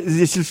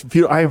 It's just,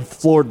 I am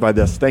floored by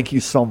this. Thank you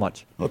so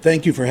much. Well,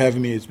 thank you for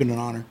having me. It's been an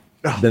honor.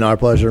 It's been our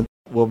pleasure.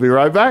 We'll be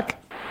right back.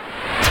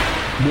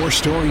 More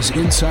stories,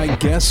 inside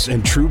guests,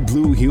 and true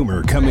blue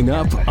humor coming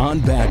up on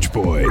Badge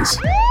Boys.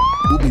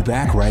 We'll be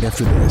back right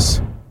after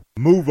this.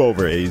 Move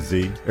over, AZ.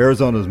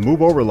 Arizona's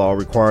move over law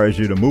requires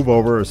you to move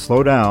over or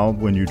slow down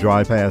when you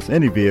drive past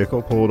any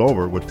vehicle pulled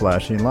over with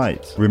flashing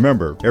lights.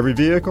 Remember, every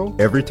vehicle,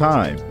 every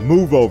time.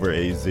 Move over,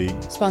 AZ.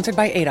 Sponsored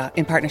by ADA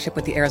in partnership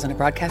with the Arizona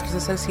Broadcasters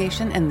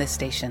Association and this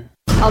station.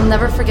 I'll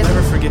never forget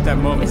that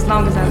moment. As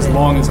long as I live. As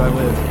long as I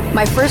live.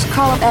 My first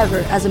call ever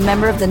as a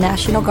member of the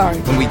National Guard.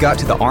 When we got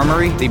to the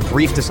armory, they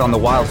briefed us on the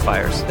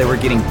wildfires. They were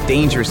getting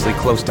dangerously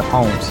close to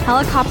homes.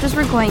 Helicopters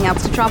were going out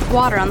to drop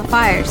water on the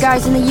fires.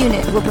 Guys in the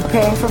unit were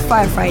preparing for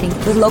firefighting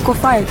with local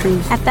fire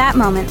crews. At that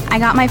moment, I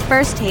got my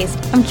first taste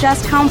of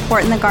just how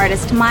important the Guard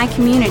is to my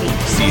community.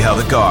 See how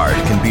the Guard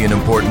can be an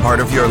important part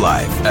of your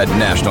life at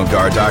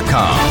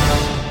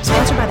NationalGuard.com.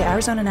 Sponsored by the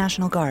Arizona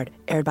National Guard.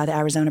 Aired by the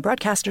Arizona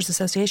Broadcasters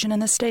Association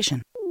and this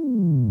station.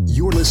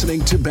 You're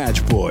listening to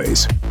Badge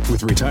Boys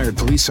with retired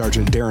Police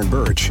Sergeant Darren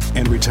Birch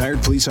and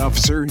retired Police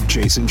Officer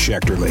Jason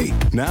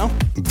Schechterly. Now,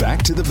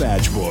 back to the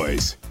Badge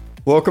Boys.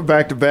 Welcome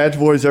back to Badge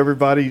Boys,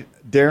 everybody.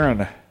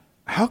 Darren,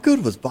 how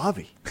good was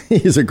Bobby?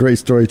 He's a great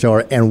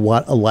storyteller, and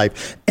what a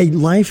life. A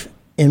life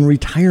in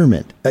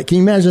retirement. Can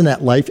you imagine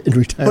that life in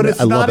retirement? But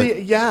it's I not, love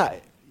it. Yeah,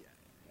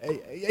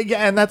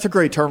 and that's a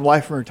great term,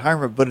 life in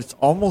retirement, but it's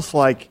almost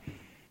like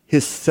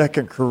his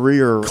second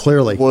career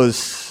clearly was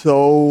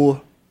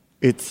so,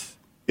 it's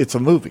a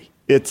movie.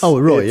 It's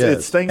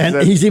things and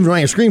that he's even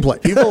writing a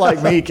screenplay. People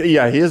like me, he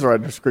is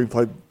writing a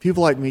screenplay.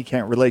 People like me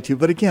can't relate to.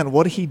 But again,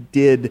 what he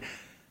did,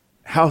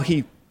 how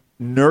he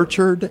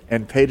nurtured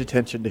and paid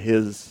attention to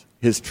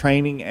his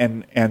training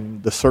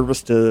and the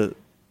service to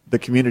the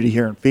community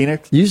here in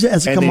Phoenix. Use it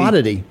as a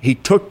commodity. He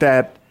took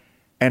that,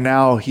 and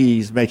now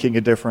he's making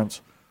a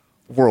difference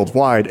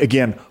worldwide.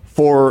 Again,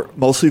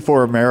 mostly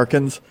for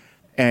Americans,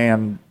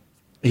 and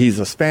he's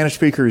a Spanish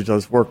speaker. He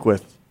does work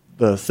with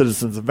the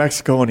citizens of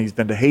Mexico, and he's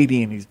been to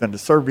Haiti, and he's been to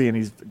Serbia,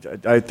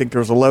 and I think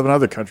there's 11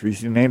 other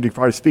countries he named. He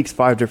probably speaks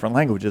 5 different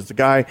languages, the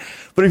guy.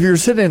 But if you're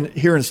sitting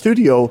here in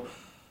studio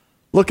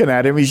looking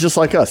at him, he's just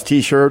like us,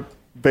 T-shirt,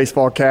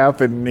 baseball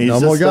cap, and he's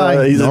normal just,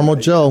 guy, normal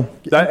Joe,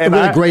 with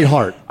a great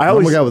heart.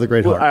 Normal guy with a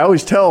great heart. I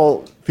always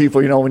tell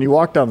people, when you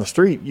walk down the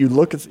street, you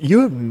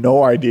have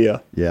no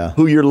idea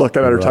who you're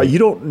looking at or talking. You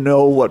don't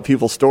know what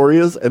people's story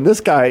is, and this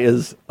guy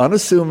is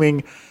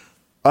unassuming,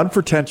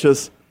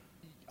 unpretentious,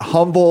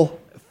 humble,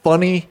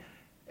 funny,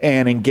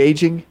 and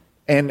engaging,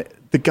 and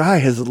the guy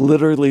has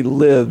literally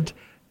lived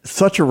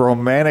such a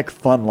romantic,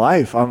 fun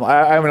life. I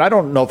mean, I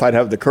don't know if I'd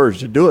have the courage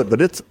to do it,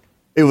 but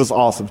it was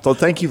awesome. So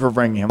thank you for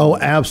bringing him. Oh,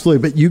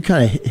 absolutely. But you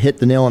kind of hit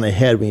the nail on the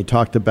head when you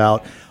talked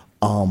about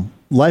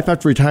life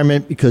after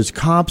retirement, because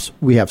cops,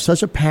 we have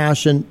such a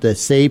passion to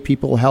save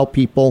people, help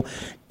people,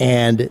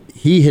 and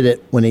he hit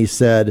it when he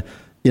said,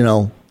 get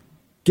out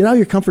of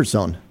your comfort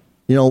zone.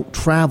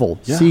 Travel,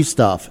 see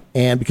stuff.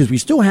 And because we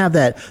still have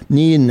that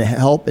need and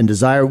help and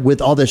desire with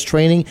all this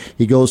training,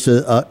 he goes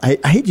to, I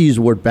hate to use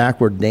the word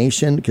backward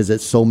nation because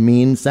it's so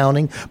mean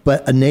sounding,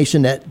 but a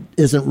nation that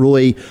isn't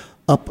really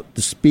up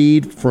to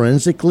speed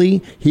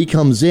forensically. He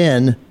comes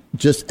in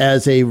just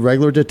as a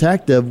regular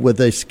detective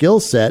with a skill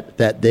set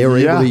that they were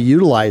able to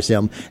utilize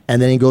him.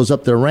 And then he goes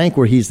up the rank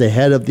where he's the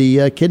head of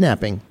the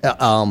kidnapping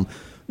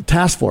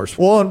task force.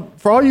 Well,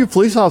 and for all you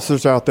police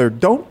officers out there,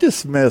 don't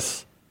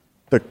dismiss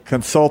the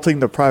consulting,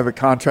 the private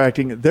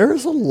contracting.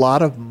 There's a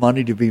lot of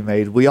money to be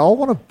made. We all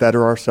want to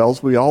better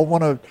ourselves. We all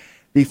want to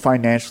be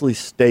financially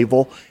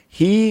stable.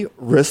 He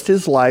risked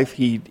his life.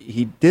 He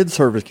did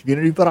serve his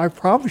community, but I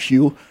promise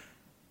you,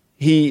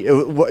 he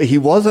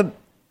wasn't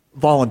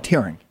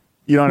volunteering.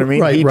 You know what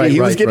I mean? He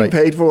was getting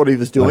paid for what he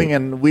was doing,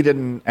 and we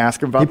didn't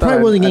ask him about that. He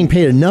probably wasn't getting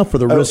paid enough for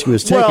the risk he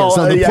was taking in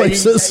some of the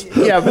places.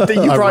 But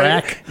then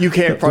you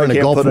can't probably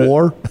Gulf put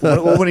War.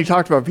 Well, when he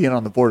talked about being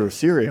on the border of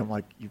Syria, I'm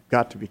like, you've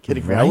got to be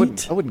kidding me. I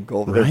wouldn't go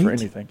over there for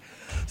anything.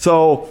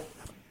 So,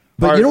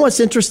 but you know what's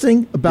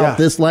interesting about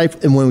this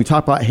life, and when we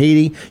talk about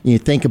Haiti, you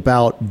think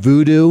about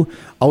voodoo.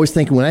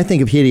 When I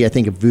think of Haiti, I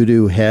think of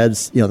voodoo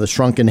heads, the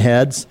shrunken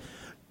heads.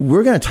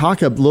 We're going to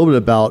talk a little bit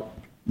about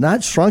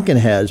not shrunken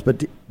heads,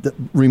 but the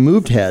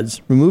removed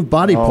heads, removed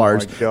body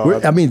parts.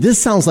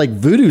 This sounds like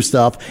voodoo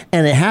stuff,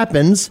 and it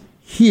happens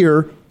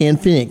here in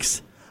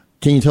Phoenix.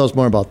 Can you tell us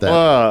more about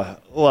that?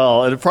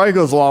 Well, it probably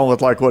goes along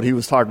with like what he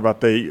was talking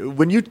about.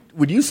 When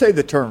you say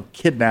the term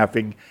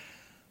kidnapping,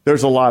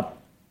 there's a lot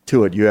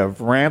to it. You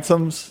have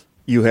ransoms,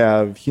 you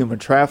have human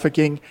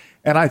trafficking,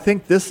 and I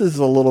think this is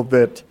a little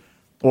bit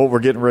what we're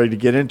getting ready to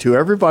get into.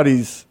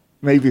 Everybody's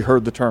maybe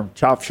heard the term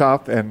chop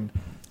shop, and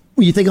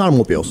you think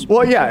automobiles.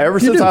 Well, yeah, ever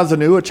since I was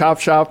new, a chop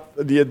shop,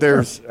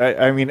 there's,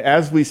 I mean,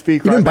 as we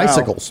speak right now,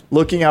 bicycles.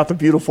 Looking out the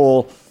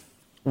beautiful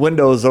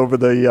windows over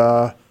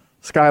the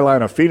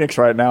skyline of Phoenix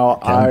right now,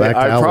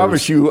 I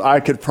promise you I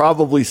could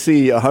probably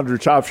see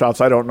 100 chop shops.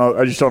 I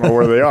just don't know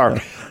where they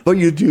are. But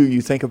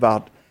you think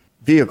about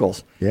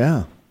vehicles.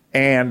 Yeah.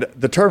 And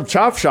the term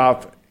chop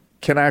shop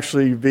can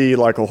actually be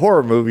like a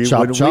horror movie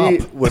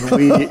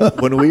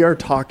when we are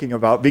talking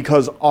about,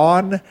 because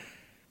on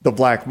the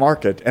black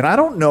market, and I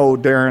don't know,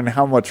 Darren,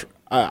 how much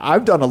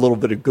I've done a little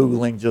bit of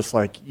Googling, just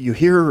like you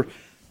hear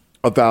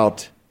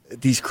about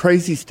these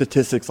crazy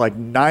statistics, like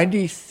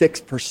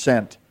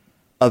 96%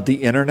 of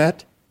the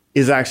internet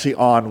is actually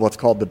on what's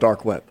called the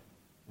dark web.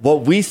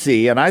 What we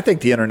see, and I think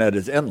the internet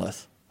is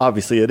endless,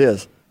 obviously it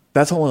is,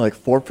 that's only like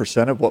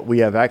 4% of what we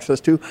have access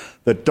to.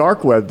 The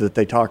dark web that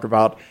they talk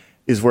about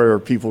is where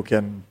people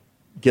can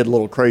get a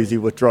little crazy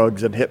with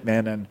drugs and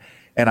hitmen,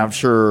 and I'm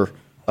sure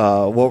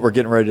what we're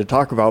getting ready to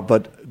talk about.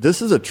 But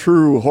this is a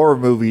true horror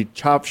movie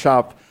chop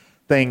shop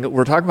thing.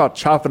 We're talking about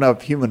chopping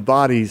up human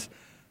bodies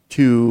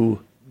to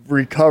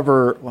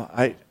recover. Well,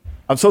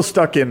 I'm so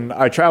stuck in,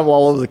 I travel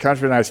all over the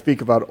country and I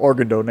speak about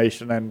organ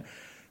donation, and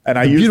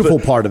I use the beautiful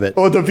part of it.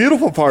 Oh, the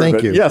beautiful part of it.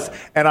 Thank you. Yes.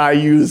 And I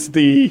use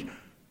the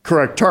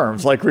correct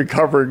terms, like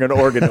recovering an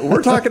organ.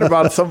 We're talking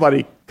about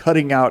somebody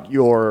cutting out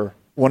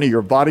one of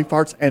your body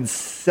parts and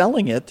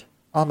selling it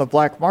on the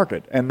black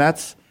market. And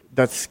that's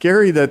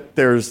scary that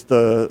there's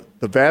the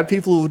bad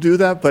people who do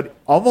that, but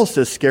almost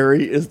as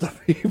scary is the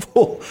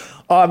people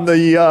on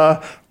the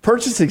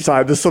purchasing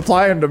side, the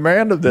supply and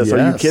demand of this. Yes.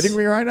 Are you kidding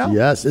me right now?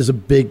 Yes, it's a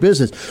big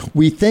business.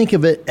 We think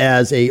of it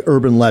as a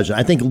urban legend.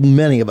 I think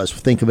many of us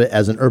think of it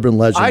as an urban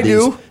legend. I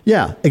do.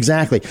 Yeah,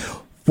 exactly.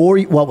 4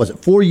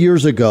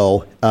 years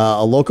ago,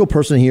 a local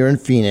person here in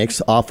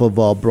Phoenix off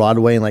of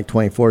Broadway and like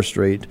 24th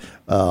Street,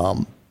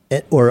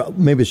 or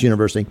maybe it's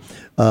University,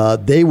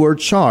 they were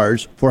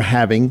charged for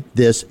having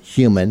this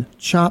human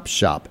chop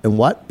shop. And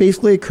what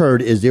basically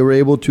occurred is they were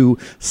able to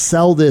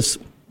sell this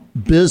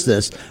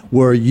business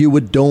where you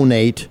would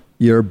donate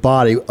your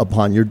body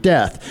upon your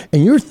death.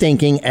 And you're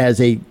thinking, as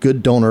a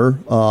good donor,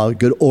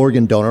 good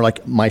organ donor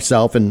like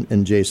myself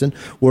and Jason,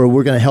 where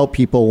we're going to help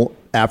people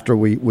after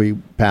we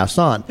pass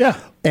on. Yeah.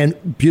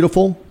 And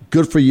beautiful,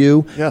 good for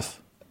you. Yes.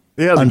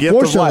 Yeah, the unfortunately,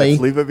 gift of life,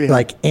 leave it behind.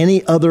 Like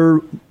any other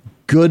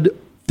good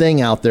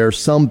thing out there,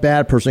 some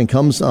bad person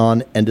comes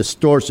on and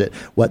distorts it.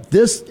 What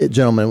this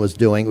gentleman was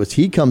doing was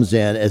he comes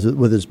in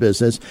with his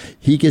business,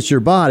 he gets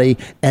your body,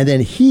 and then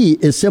he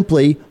is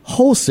simply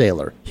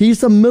wholesaler.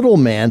 He's the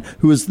middleman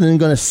who is then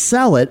going to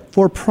sell it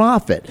for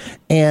profit.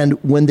 And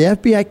when the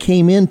FBI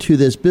came into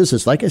this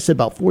business, like I said,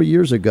 about 4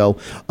 years ago,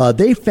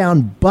 they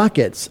found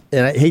buckets,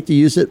 and I hate to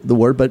use the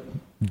word, but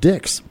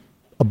dicks.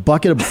 A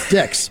bucket of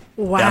dicks.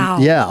 Wow.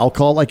 Yeah, I'll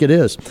call it like it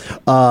is.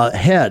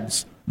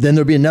 Heads. Then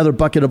there'd be another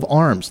bucket of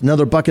arms,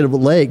 another bucket of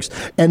legs,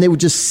 and they would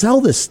just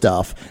sell this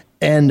stuff.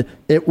 And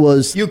it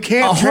was you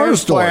can't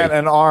transplant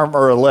an arm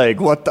or a leg.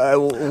 What's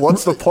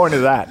the point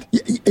of that?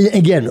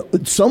 Again,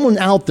 someone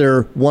out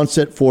there wants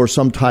it for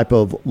some type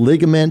of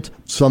ligament,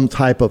 some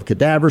type of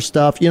cadaver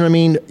stuff. You know what I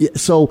mean?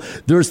 So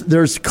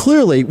there's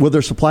clearly, where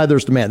there's supply,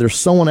 there's demand. There's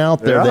someone out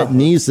there that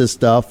needs this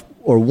stuff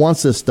or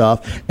wants this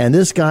stuff, and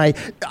this guy.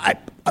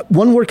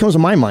 One word comes to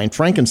my mind: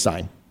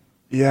 Frankenstein.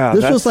 Yeah,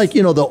 this was like,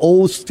 the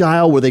old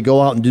style where they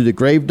go out and do the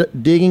grave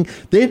digging.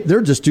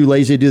 They're just too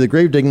lazy to do the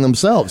grave digging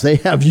themselves. They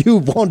have you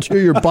volunteer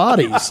your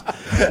bodies.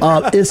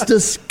 It's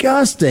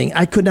disgusting.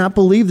 I could not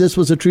believe this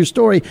was a true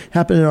story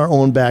happened in our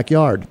own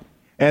backyard.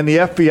 And the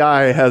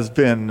FBI has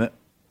been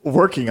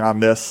working on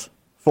this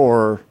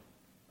for,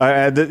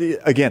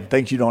 again,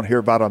 things you don't hear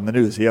about on the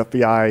news. The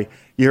FBI,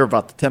 you hear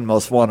about the 10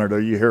 most wanted, or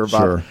you hear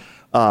about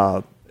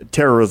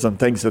terrorism,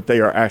 things that they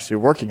are actually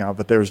working on,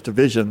 but there's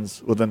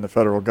divisions within the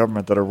federal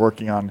government that are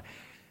working on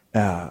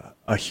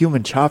a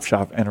human chop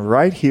shop, and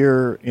right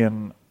here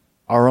in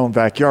our own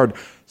backyard.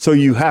 So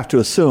you have to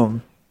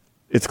assume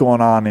it's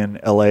going on in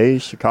LA,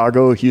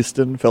 Chicago,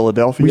 Houston,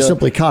 Philadelphia. We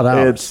simply caught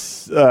out.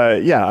 It's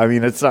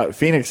it's not,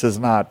 Phoenix is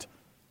not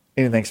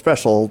anything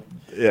special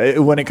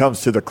when it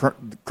comes to the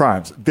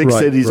crimes. Big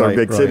cities are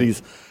big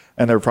cities,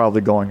 and they're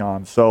probably going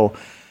on. So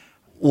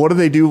what do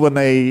they do when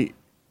they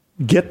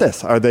get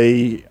this?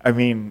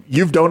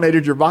 You've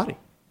donated your body.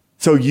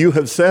 So you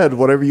have said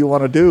whatever you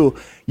want to do,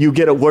 you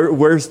get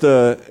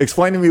it.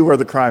 Explain to me where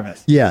the crime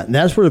is. Yeah, and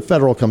that's where the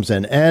federal comes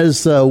in.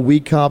 As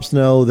we cops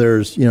know,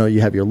 there's, you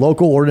have your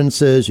local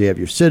ordinances, you have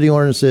your city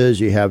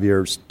ordinances, you have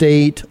your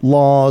state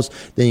laws,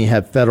 then you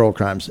have federal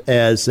crimes.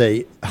 As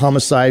a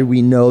homicide,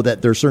 we know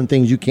that there's certain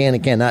things you can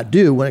and cannot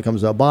do when it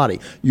comes to a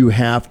body. You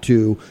have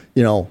to,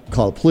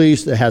 call the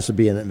police. There has to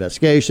be an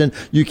investigation.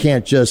 You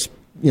can't just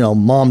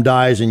mom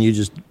dies and you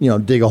just,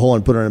 dig a hole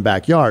and put her in the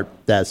backyard.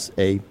 That's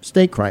a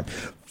state crime.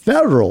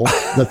 federal,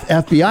 the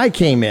FBI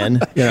came in.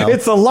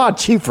 It's a lot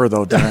cheaper,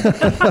 though, Dan.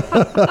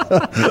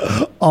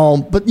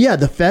 But yeah,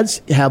 the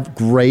feds have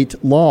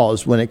great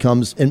laws when it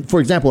comes. And for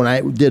example, when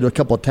I did a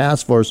couple of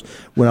task force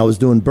when I was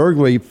doing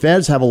burglary,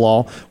 feds have a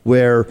law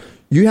where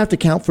you have to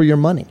count for your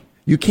money.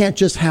 You can't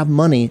just have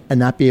money and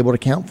not be able to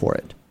count for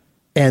it.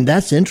 And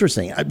that's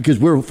interesting because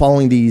we're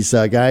following these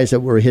guys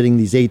that were hitting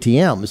these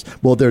ATMs.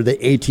 Well, they're the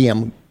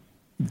ATM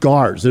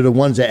guards. They're the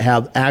ones that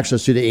have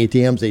access to the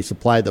ATMs. They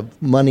supply the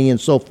money and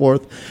so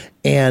forth.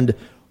 And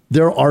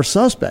there are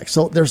suspects.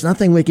 So there's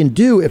nothing we can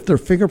do if their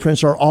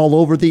fingerprints are all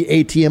over the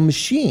ATM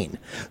machine.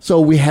 So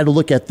we had to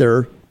look at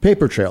their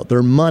paper trail,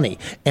 their money.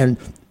 And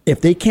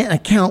if they can't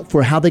account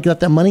for how they got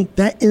that money,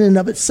 that in and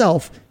of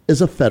itself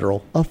is a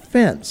federal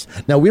offense.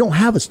 Now, we don't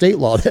have a state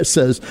law that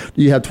says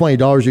you have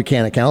 $20 you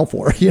can't account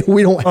for.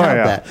 We don't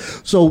have that.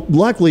 So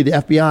luckily, the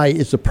FBI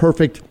is the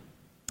perfect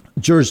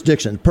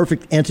jurisdiction,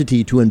 perfect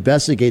entity to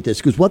investigate this,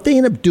 because what they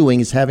end up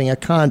doing is having a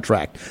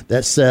contract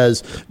that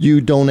says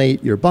you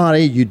donate your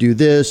body, you do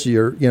this,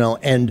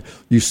 and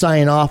you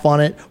sign off on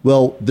it.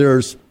 Well,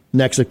 there's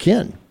next of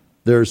kin.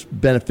 There's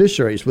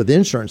beneficiaries with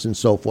insurance and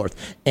so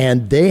forth,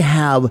 and they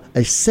have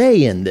a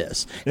say in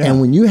this. Yeah.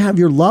 And when you have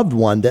your loved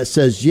one that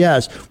says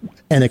yes,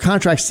 and the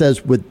contract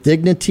says with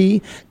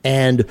dignity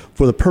and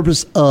for the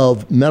purpose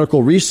of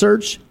medical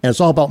research, and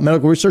it's all about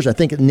medical research. I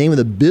think the name of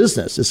the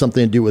business is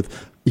something to do with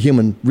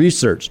human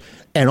research.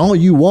 And all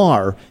you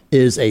are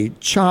is a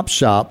chop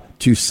shop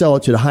to sell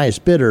it to the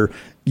highest bidder.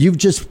 You've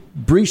just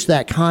breached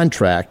that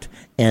contract.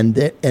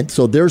 And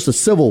so there's the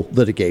civil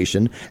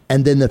litigation,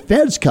 and then the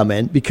feds come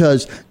in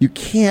because you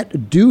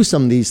can't do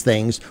some of these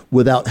things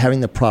without having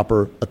the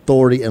proper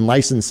authority and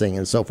licensing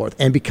and so forth,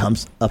 and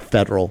becomes a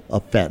federal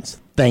offense,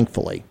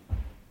 thankfully.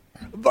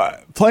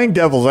 But playing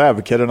devil's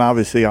advocate, and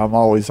obviously I'm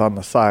always on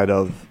the side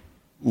of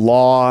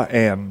law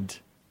and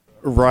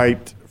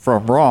right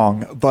from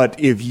wrong, but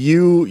if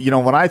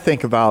when I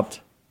think about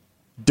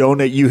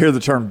donate, you hear the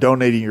term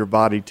donating your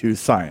body to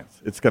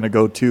science. It's going to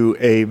go to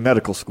a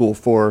medical school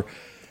for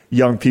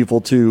young people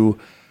to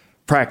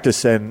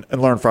practice and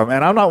learn from.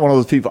 And I'm not one of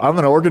those people. I'm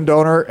an organ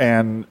donor,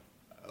 and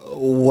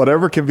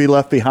whatever can be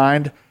left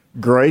behind,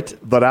 great.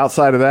 But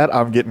outside of that,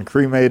 I'm getting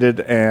cremated,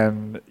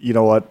 and you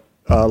know what?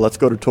 Let's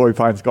go to Torrey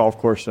Pines Golf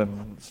Course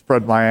and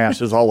spread my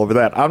ashes all over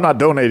that. I'm not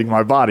donating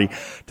my body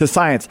to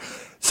science.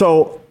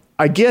 So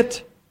I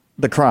get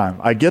the crime.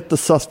 I get the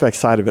suspect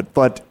side of it.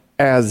 But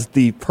as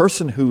the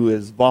person who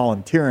is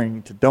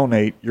volunteering to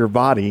donate your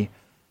body,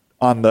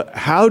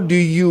 how do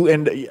you,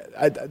 and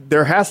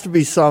there has to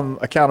be some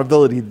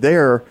accountability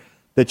there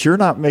that you're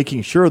not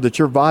making sure that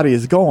your body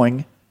is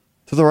going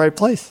to the right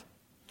place.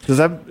 Do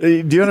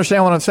you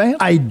understand what I'm saying?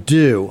 I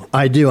do.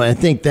 And I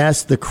think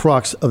that's the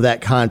crux of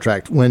that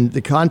contract. When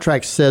the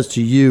contract says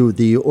to you,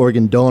 the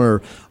organ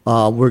donor,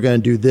 we're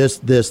going to do this,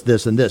 this,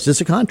 this, and this.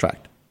 It's a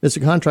contract. It's a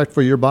contract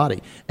for your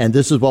body, and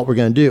this is what we're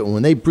going to do. And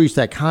when they breach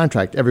that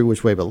contract, every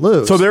which way but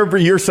loose. So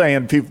you're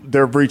saying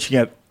they're breaching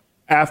it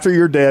after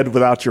you're dead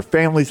without your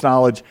family's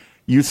knowledge.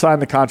 You sign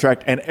the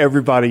contract, and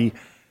everybody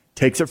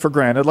takes it for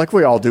granted, like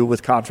we all do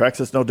with contracts.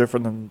 It's no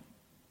different than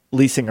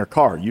leasing a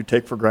car. You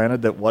take for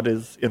granted that what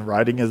is in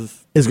writing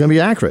is going to be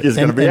accurate. Is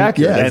going to be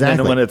accurate. Yeah, exactly. And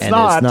then when it's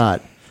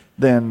not,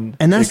 then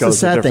and that's the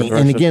sad thing.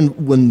 Direction. And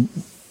again, when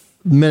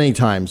many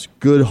times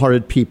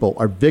good-hearted people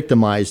are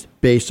victimized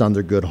based on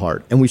their good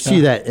heart, and we see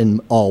that in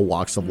all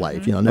walks of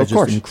life. Not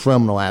just in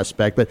criminal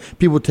aspect, but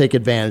people take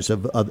advantage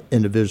of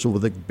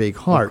individuals with a big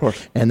heart,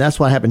 and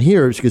that's what happened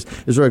here. Is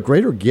there a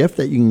greater gift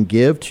that you can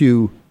give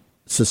to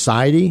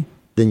society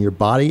than your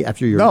body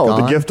after you're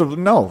gone?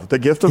 The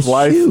gift of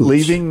life,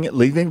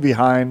 leaving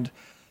behind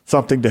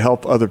something to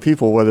help other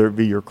people, whether it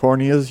be your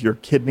corneas, your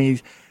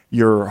kidneys,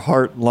 your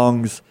heart,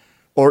 lungs,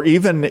 or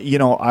even,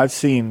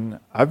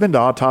 I've been to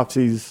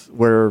autopsies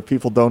where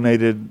people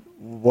donated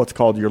what's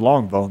called your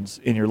long bones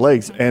in your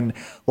legs. And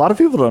a lot of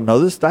people don't know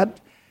this, that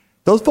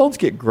those bones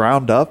get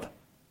ground up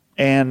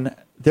and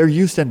they're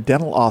used in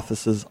dental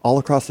offices all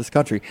across this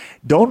country.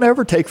 Don't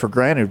ever take for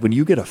granted when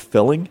you get a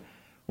filling,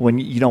 when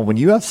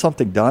you have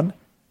something done,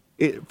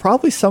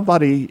 probably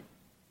somebody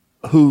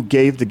who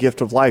gave the gift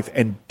of life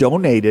and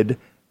donated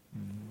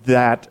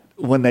that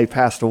when they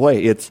passed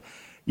away.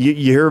 You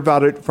hear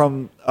about it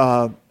from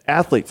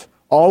athletes.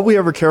 All we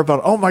ever care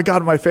about, oh my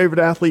God, my favorite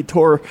athlete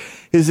tore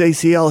his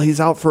ACL. He's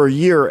out for a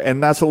year,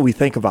 and that's what we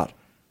think about.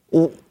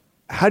 Well,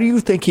 how do you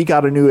think he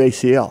got a new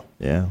ACL?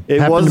 Yeah,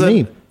 Happened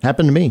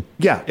to me.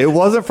 Yeah, it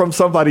wasn't from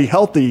somebody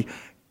healthy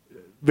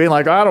being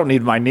like, I don't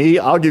need my knee,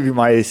 I'll give you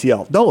my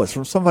ACL. No, it's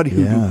from somebody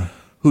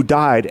who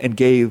died and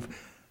gave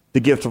the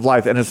gift of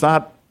life. And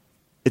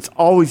it's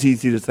always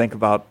easy to think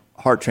about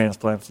heart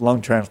transplants,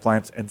 lung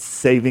transplants, and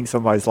saving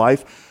somebody's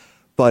life.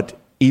 But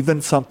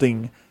even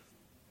something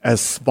as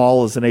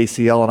small as an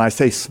ACL, and I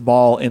say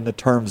small in the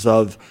terms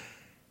of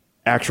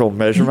actual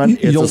measurement,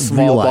 it's a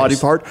small body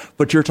part,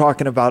 but you're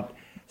talking about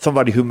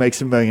somebody who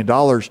makes $1 million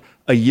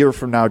a year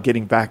from now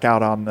getting back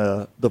out on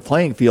the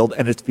playing field,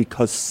 and it's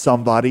because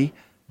somebody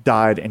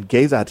died and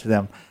gave that to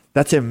them.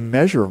 That's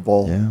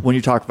immeasurable when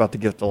you talk about the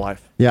gift of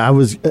life. Yeah, I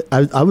was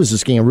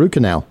just getting a root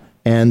canal,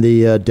 and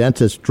the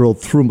dentist drilled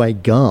through my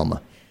gum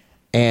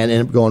and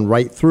ended up going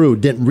right through.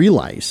 Didn't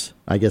realize.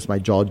 I guess my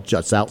jaw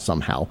juts out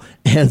somehow.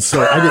 And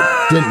so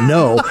I didn't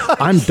know.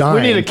 I'm dying.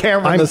 We need a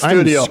camera in the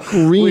studio. I'm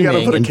screaming we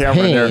gotta put a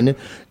camera in pain.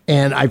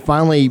 And I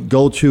finally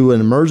go to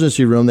an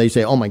emergency room. They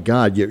say, "Oh, my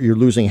God, you're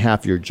losing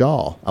half your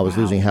jaw." I was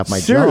losing half my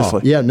jaw.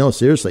 Yeah, no,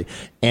 seriously.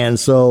 And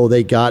so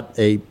they got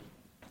a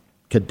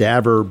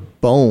cadaver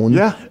bone.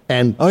 Yeah.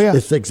 And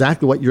it's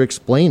exactly what you're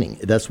explaining.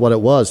 That's what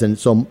it was. And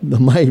so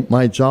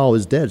my jaw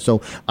is dead.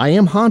 So I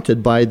am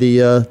haunted by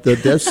the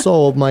dead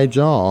soul of my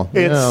jaw.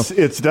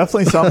 It's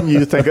definitely something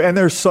you think. And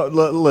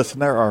listen,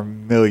 there are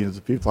millions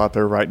of people out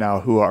there right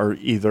now who are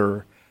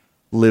either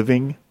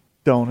living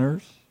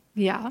donors.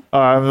 Yeah.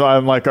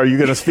 I'm like, are you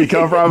going to speak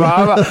up, Robin?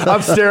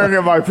 I'm staring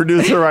at my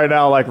producer right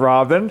now like,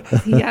 Robin.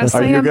 Yes,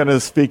 Are you going to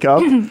speak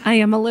up? I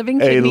am a living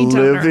kidney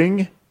donor. A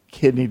living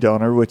kidney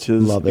donor, which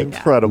is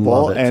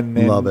incredible. And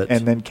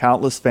then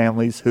countless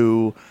families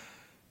who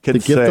can the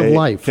gift of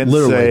life,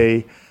 literally.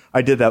 say,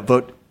 I did that.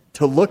 But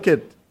to look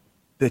at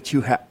that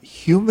you have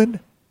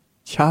human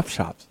chop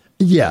shops.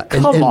 Yeah.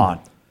 Come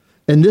on.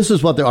 And this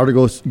is what the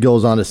article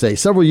goes on to say.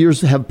 Several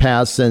years have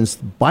passed since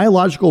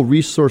Biological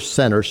Resource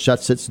Center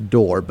shuts its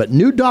door, but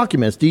new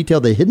documents detail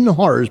the hidden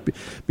horrors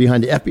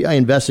behind the FBI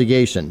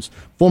investigations.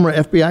 Former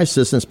FBI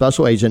Assistant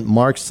Special Agent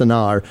Mark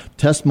Sinar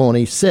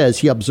testimony says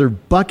he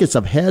observed buckets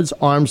of heads,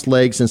 arms,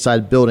 legs inside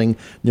a building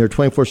near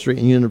 24th Street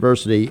and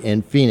University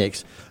in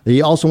Phoenix.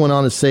 He also went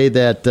on to say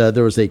that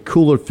there was a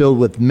cooler filled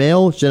with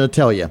male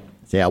genitalia.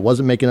 Yeah, I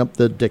wasn't making up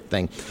the dick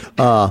thing.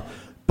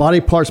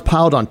 Body parts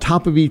piled on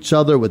top of each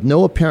other with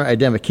no apparent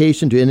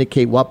identification to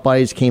indicate what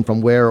bodies came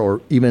from where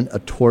or even a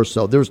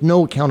torso. There was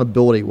no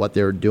accountability what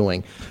they were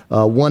doing.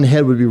 One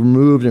head would be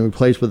removed and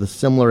replaced with a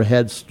similar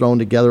head thrown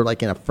together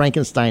like in a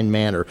Frankenstein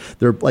manner.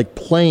 They're like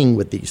playing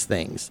with these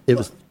things. It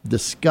was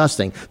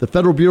disgusting. The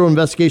Federal Bureau of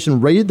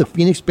Investigation raided the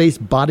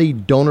Phoenix-based body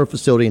donor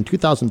facility in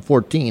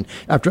 2014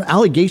 after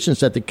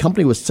allegations that the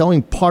company was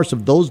selling parts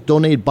of those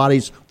donated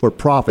bodies for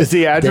profit. Is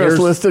the address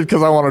listed?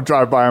 Because I want to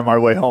drive by on my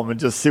way home and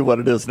just see what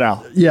it is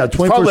now. Yeah,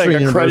 24th Street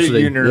like a credit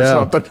union or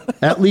something.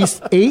 At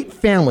least 8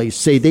 families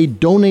say they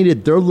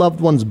donated their loved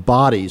ones'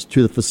 bodies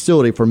to the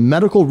facility for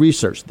medical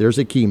research. There's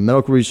a key,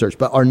 medical research,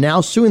 but are now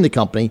suing the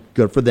company,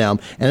 good for them,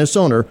 and its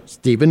owner,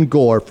 Stephen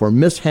Gore, for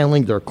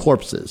mishandling their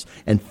corpses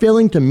and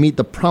failing to meet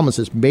the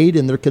promises made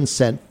in their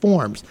consent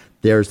forms.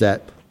 There's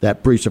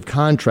that breach of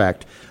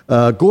contract.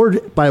 Gore,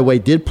 by the way,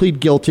 did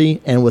plead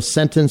guilty and was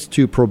sentenced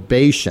to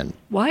probation.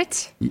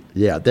 What?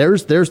 Yeah,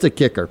 there's the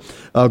kicker.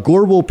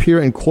 Gore will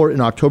appear in court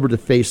in October to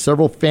face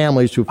several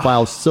families who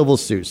file civil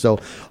suits. So,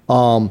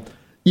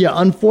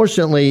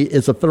 unfortunately,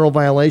 it's a federal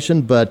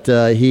violation, but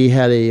he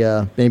had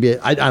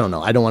I don't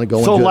know. I don't want to go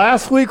into it. So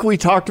last week we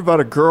talked about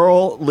a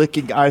girl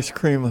licking ice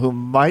cream who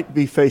might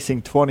be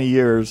facing 20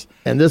 years.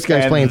 And this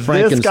guy's playing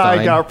Frankenstein. This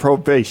guy got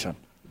probation.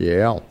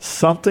 Yeah.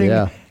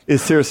 Something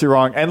is seriously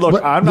wrong. And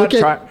look, I'm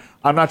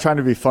not trying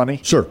to be funny.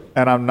 Sure.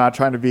 And I'm not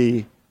trying to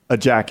be a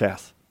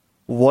jackass.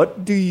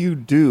 What do you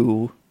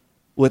do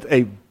with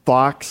a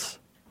box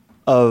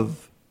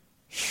of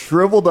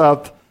shriveled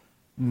up,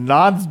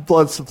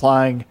 non-blood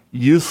supplying,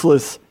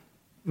 useless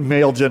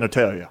male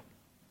genitalia?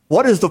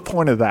 What is the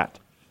point of that?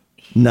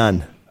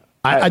 None.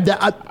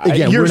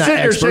 Again, you're we're not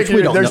experts.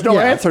 We don't There's know. no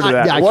answer to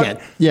that. I can't.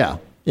 Yeah,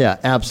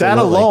 absolutely. That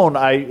alone,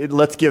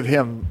 let's give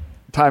him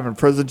time in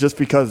prison just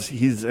because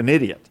he's an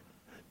idiot.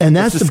 And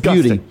that's the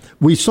beauty.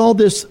 We saw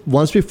this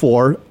once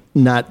before,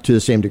 not to the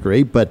same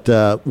degree, but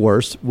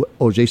worse,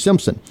 O.J.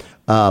 Simpson.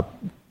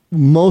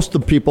 Most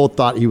of the people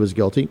thought he was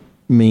guilty,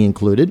 me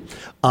included.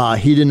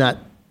 He did not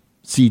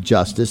see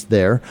justice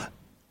there.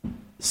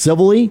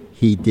 Civilly,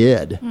 he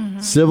did. Mm-hmm.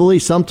 Civilly,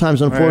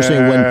 sometimes,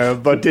 unfortunately,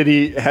 but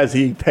has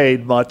he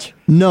paid much?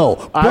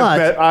 No.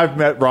 But I've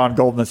met Ron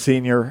Goldman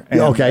Sr.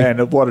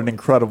 And what an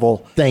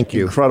incredible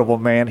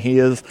man he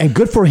is. And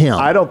good for him.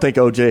 I don't think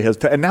OJ has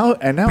paid. And now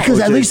because OJ's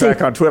at least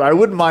back on Twitter. I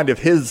wouldn't mind if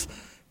his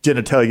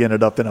genitalia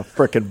ended up in a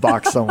frickin'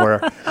 box somewhere.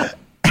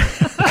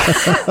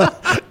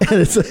 And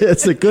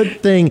it's a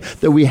good thing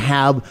that we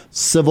have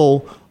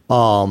civil.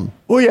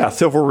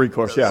 Civil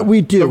recourse. Yeah, we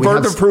do. The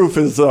burden of proof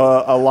is a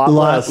lot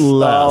less. A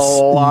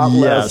lot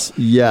less.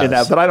 Yes. In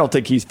that, but I don't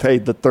think he's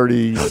paid the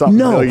 $30-something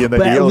million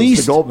that he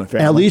owes the Goldman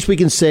family. At least we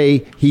can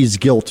say he's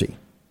guilty,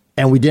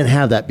 and we didn't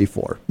have that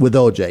before with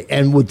OJ.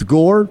 And with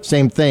Gore,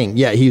 same thing.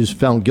 Yeah, he was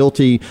found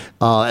guilty.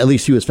 At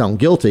least he was found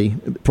guilty,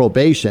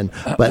 probation.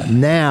 But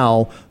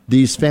now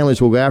these families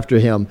will go after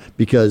him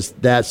because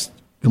that's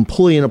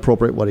completely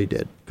inappropriate what he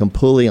did.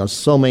 Completely on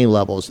so many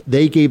levels.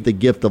 They gave the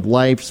gift of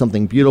life,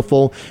 something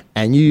beautiful,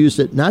 and you used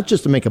it not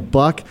just to make a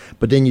buck,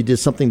 but then you did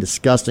something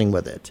disgusting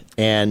with it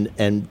and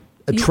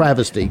a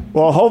travesty.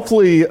 Well,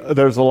 hopefully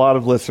there's a lot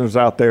of listeners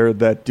out there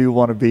that do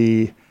want to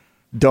be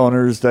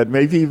donors that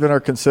maybe even are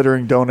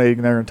considering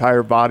donating their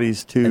entire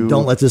bodies to. And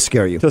don't let this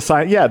scare you.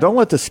 Don't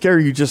let this scare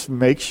you. Just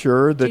make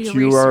sure that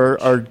you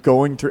are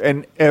going through.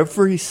 And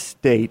every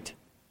state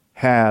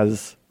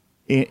has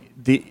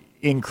the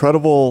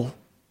incredible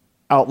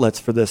outlets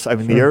for this. I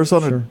mean, the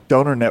Arizona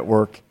Donor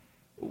Network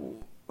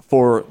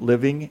for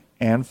living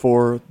and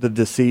for the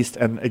deceased.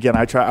 And again,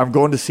 I'm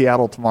going to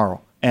Seattle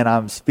tomorrow, and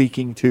I'm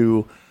speaking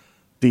to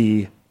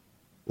the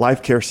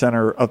Life Care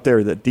Center up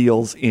there that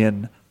deals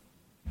in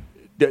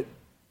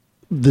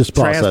this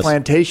process,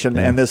 transplantation,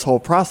 and this whole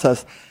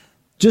process.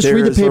 Just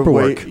read the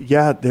paperwork.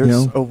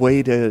 There's a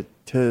way to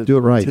do it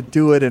right, to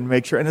do it and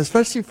make sure, and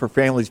especially for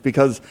families,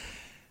 because,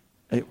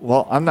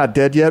 well, I'm not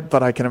dead yet,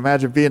 but I can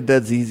imagine being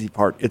dead's the easy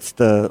part. It's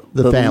the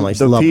families,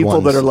 the people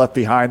ones that are left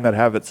behind that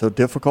have it so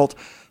difficult.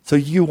 So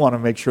you want to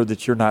make sure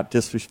that you're not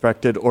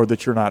disrespected or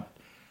that you're not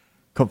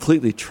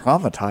completely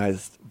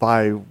traumatized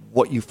by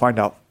what you find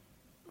out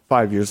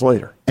 5 years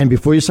later. And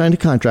before you sign the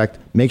contract,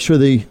 make sure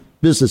the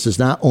business is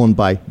not owned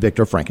by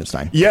Victor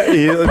Frankenstein. Yeah,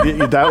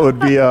 that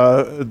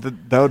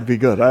would be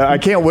good. I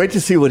can't wait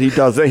to see what he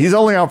does. He's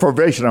only on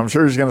probation. I'm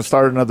sure he's going to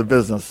start another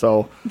business.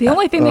 So the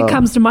only thing that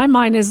comes to my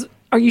mind is,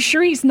 are you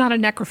sure he's not a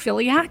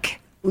necrophiliac?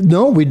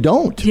 No, we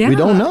don't. Yeah. We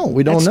don't know.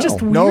 We don't know. It's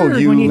just weird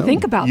when you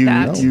think about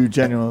that. You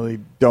genuinely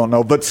don't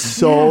know. But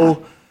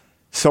so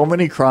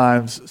many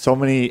crimes, so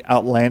many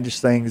outlandish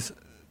things.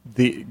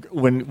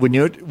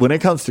 When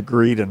it comes to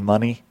greed and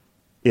money,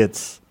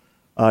 it's.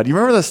 Do you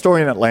remember that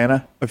story in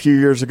Atlanta a few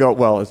years ago?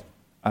 Well,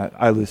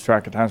 I lose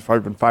track of time. It's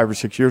probably been 5 or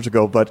 6 years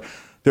ago. But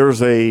there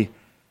was a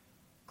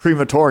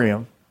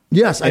crematorium.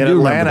 Yes, I do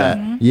remember that.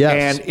 Mm-hmm.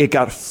 Yes, and it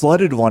got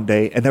flooded one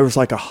day, and there was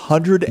like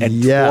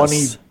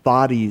 120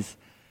 bodies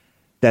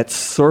that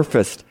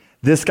surfaced.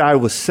 This guy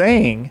was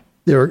saying,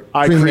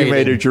 I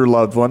cremated your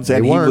loved ones,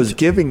 and he was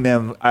giving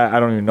them, I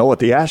don't even know what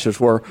the ashes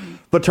were,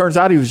 but turns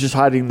out he was just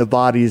hiding the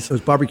bodies. It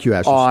was barbecue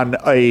ashes. On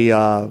he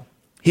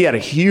had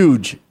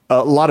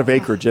a lot of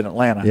acreage in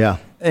Atlanta. Yeah.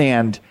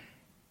 And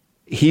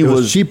it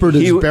was cheaper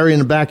to bury in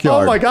the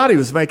backyard. Oh my God, he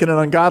was making an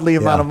ungodly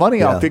amount of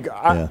money off it.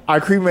 I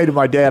cremated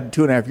my dad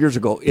 2.5 years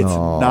ago.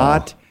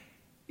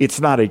 It's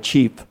not a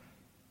cheap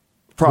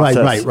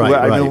process. Right.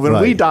 I mean, when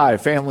we die,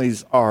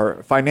 families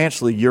are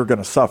financially, you're going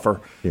to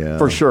suffer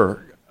for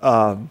sure.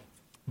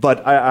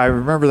 But I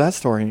remember that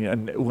story.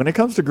 And when it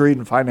comes to greed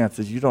and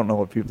finances, you don't know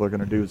what people are going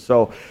to do.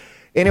 So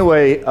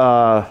anyway,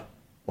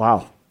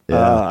 wow.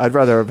 I'd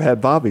rather have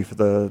had Bobby for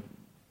the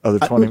other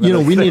 20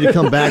 minutes. We need to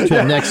come back to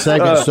the next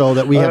segment so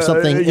that we have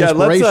something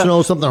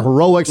inspirational, something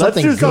heroic,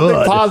 something good. Let's do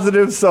something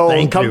positive.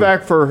 So come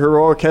back for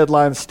heroic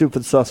headlines,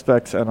 stupid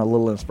suspects, and a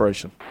little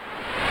inspiration.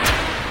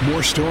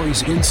 More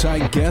stories,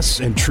 inside guests,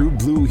 and true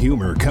blue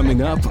humor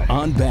coming up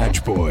on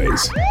Badge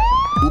Boys.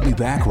 We'll be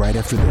back right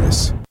after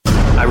this.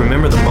 I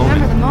remember the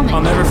moment.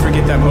 I'll never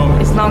forget that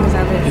moment. As long as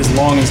I live. As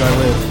long as I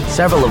live.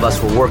 Several of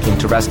us were working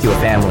to rescue a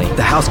family.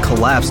 The house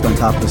collapsed on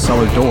top of the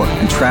cellar door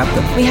and trapped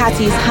them. We had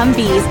to use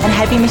Humvees and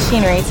heavy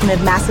machinery to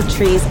move massive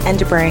trees and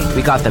debris.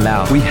 We got them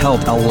out. We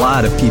helped a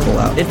lot of people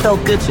out. It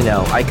felt good to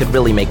know I could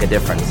really make a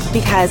difference.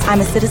 Because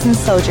I'm a citizen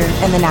soldier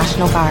in the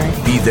National Guard.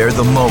 Be there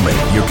the moment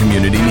your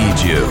community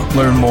needs you.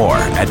 Learn more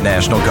at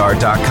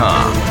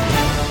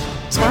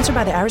NationalGuard.com. Sponsored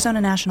by the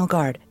Arizona National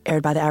Guard.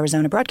 Aired by the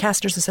Arizona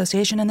Broadcasters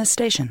Association and this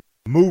station.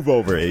 Move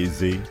over,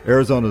 AZ.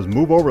 Arizona's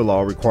move over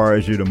law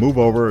requires you to move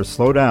over or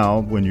slow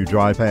down when you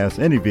drive past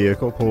any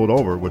vehicle pulled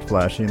over with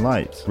flashing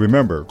lights.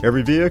 Remember,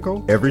 every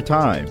vehicle, every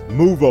time.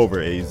 Move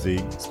over, AZ.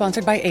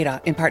 Sponsored by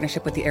ADA in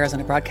partnership with the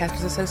Arizona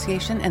Broadcasters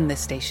Association and this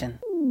station.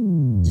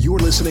 You're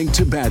listening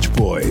to Badge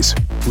Boys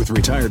with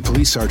retired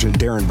police sergeant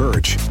Darren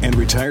Birch and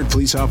retired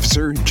police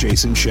officer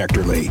Jason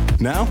Schechterly.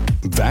 Now,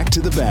 back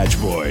to the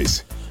Badge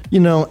Boys.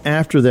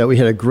 After that, we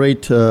had a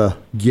great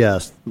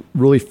guest,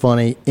 really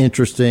funny,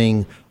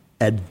 interesting,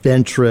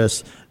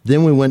 adventurous.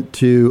 Then we went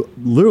to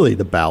literally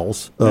the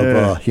bowels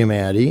of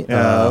humanity. It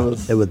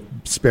was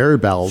spare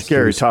bowels.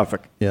 Scary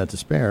topic. Yeah, to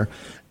spare.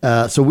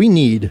 So we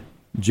need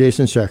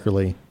Jason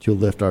Schechterly to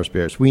lift our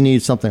spirits. We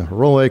need something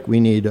heroic.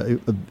 We need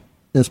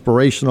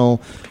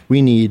inspirational.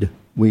 We need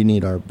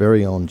our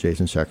very own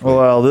Jason Schechterly.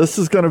 Well, this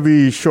is going to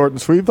be short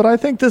and sweet, but I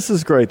think this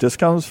is great. This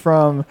comes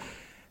from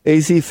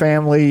AZ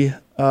Family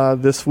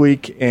this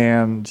week,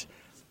 and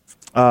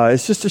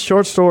it's just a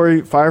short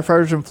story.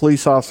 Firefighters and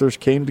police officers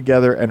came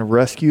together and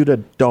rescued a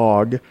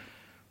dog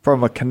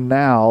from a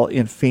canal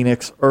in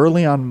Phoenix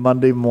early on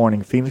Monday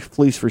morning. Phoenix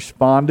police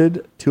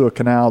responded to a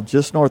canal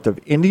just north of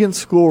Indian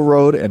School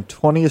Road and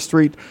 20th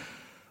Street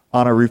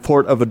on a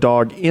report of a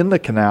dog in the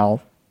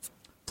canal.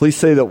 Police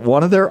say that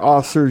one of their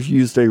officers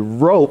used a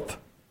rope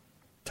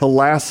to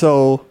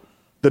lasso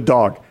the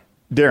dog.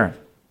 Darren.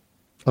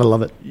 I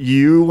love it.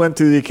 You went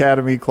through the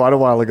academy quite a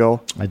while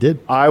ago. I did.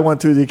 I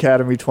went through the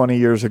academy 20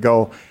 years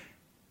ago.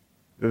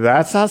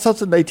 That's not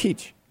something they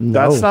teach.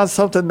 No. That's not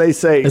something they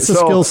say. It's a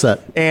skill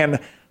set. And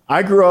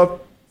I grew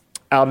up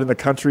out in the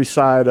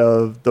countryside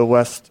of the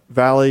West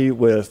Valley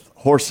with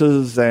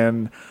horses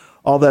and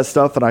all that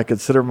stuff, and I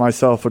consider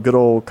myself a good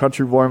old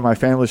country boy. My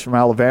family's from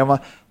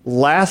Alabama.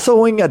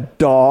 Lassoing a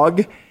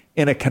dog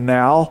in a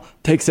canal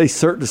takes a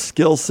certain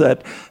skill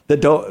set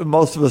that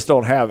most of us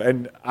don't have.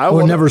 And I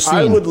would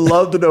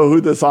love to know who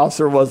this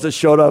officer was that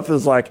showed up and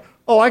was like,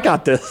 oh, I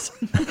got this.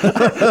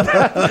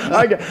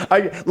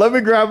 Let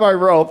me grab my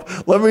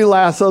rope. Let me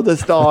lasso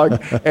this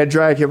dog and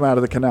drag him out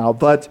of the canal.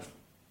 But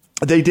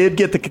they did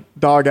get the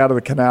dog out of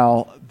the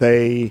canal.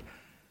 They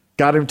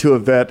got him to a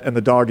vet, and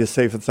the dog is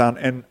safe and sound.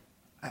 And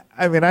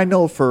I mean, I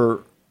know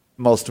for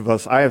most of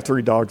us, I have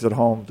 3 dogs at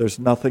home. There's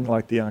nothing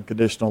like the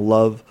unconditional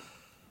love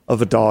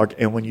of a dog.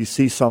 And when you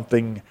see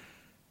something,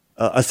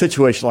 a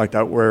situation like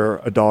that where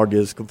a dog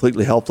is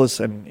completely helpless,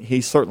 and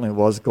he certainly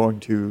was going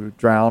to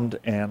drown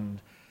and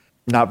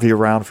not be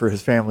around for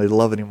his family to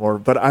love anymore.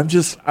 But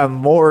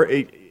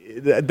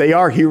they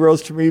are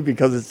heroes to me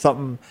because it's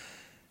something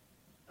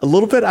a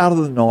little bit out of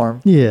the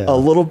norm. Yeah. A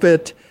little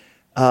bit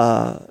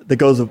that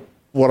goes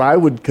what I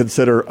would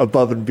consider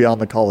above and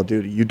beyond the Call of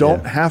Duty. You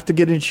don't have to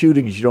get in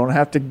shootings. You don't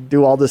have to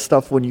do all this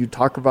stuff when you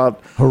talk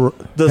about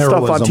the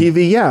stuff on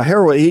TV. Yeah,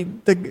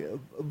 heroin.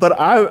 But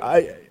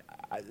I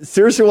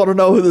seriously want to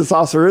know who this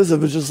officer is. It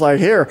was just like,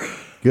 here,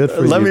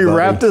 let me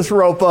wrap this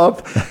rope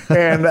up.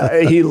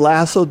 And he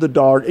lassoed the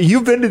dog.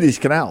 You've been to these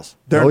canals.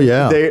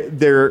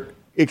 They're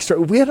extra.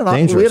 We had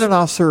an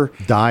officer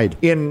died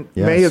in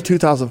May of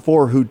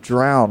 2004 who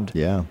drowned.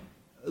 Yeah.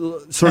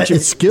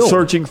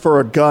 Searching for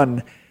a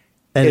gun.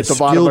 And at the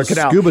bottom of a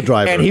canal. Scuba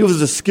diver. And he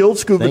was a skilled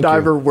scuba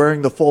diver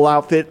wearing the full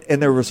outfit,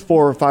 and there was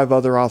 4 or 5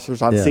 other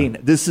officers on scene.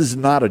 This is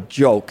not a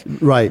joke.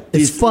 Right.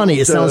 It's funny.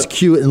 It sounds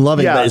cute and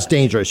loving, but it's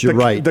dangerous. You're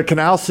right. The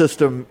canal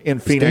system in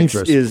Phoenix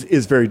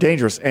is very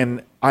dangerous.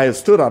 And I have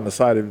stood on the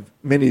side of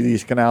many of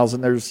these canals,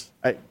 and there's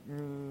going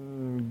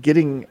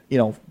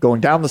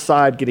down the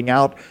side, getting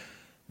out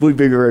would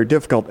be very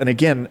difficult. And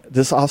again,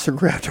 this officer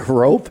grabbed a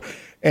rope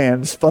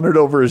and spun it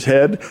over his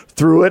head,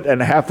 threw it, and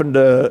happened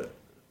to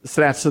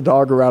snatch the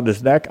dog around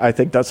his neck. I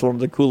think that's one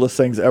of the coolest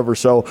things ever.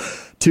 So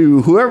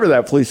to whoever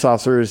that police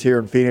officer is here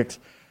in Phoenix,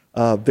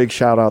 big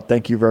shout out.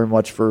 Thank you very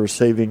much for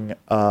saving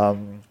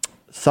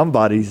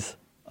somebody's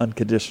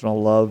unconditional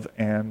love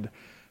and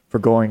for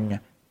going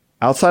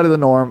outside of the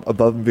norm,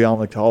 above and beyond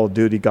the Call of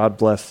Duty. God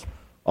bless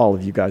all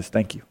of you guys.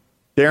 Thank you.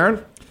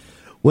 Darren?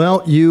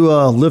 Well, you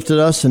lifted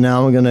us, and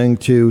now I'm going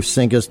to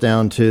sink us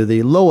down to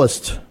the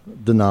lowest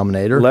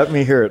denominator. Let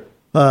me hear it.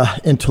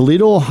 In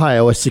Toledo,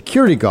 Ohio, a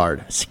security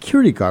guard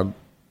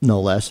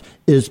no less,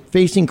 is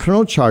facing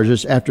criminal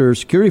charges after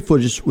security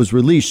footage was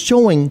released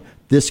showing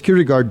this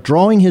security guard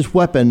drawing his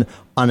weapon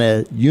on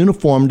a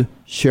uniformed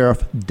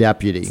sheriff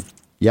deputy.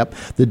 Yep.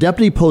 The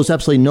deputy posed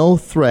absolutely no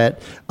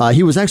threat.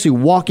 He was actually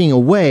walking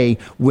away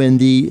when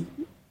the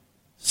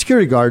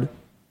security guard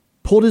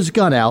pulled his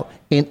gun out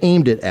and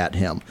aimed it at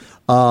him.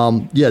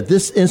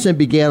 This incident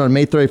began on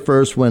May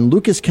 31st when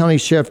Lucas County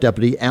Sheriff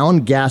Deputy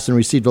Alan Gasson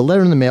received a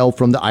letter in the mail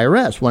from the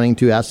IRS wanting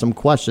to ask some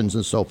questions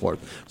and so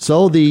forth.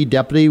 So the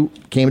deputy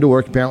came to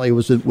work. Apparently it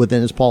was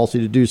within his policy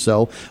to do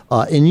so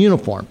in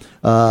uniform.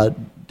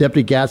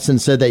 Deputy Gasson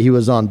said that he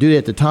was on duty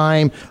at the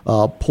time,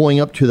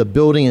 pulling up to the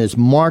building in his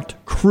marked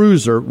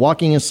cruiser,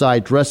 walking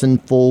inside dressed in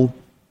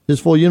his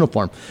full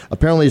uniform.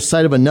 Apparently, the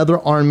sight of another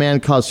armed man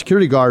caused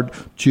security guard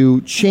to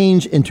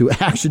change into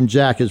Action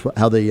Jack, is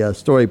how the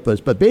story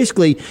puts. But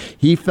basically,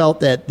 he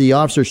felt that the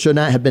officer should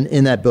not have been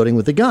in that building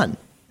with a gun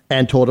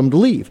and told him to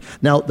leave.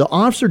 Now, the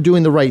officer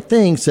doing the right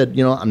thing said,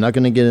 I'm not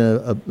going to get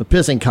a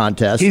pissing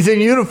contest. He's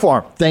in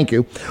uniform. Thank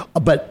you.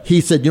 But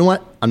he said, you know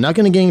what? I'm not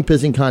going to get a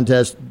pissing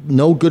contest.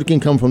 No good can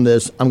come from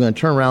this. I'm going to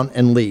turn around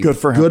and leave. Good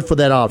for him. Good for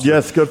that officer.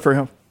 Yes, good for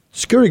him.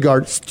 Security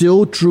guard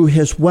still drew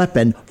his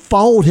weapon,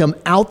 followed him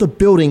out the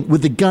building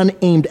with the gun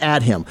aimed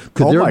at him.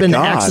 Could there have been an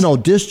accidental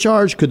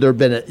discharge? Could there have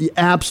been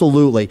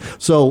absolutely.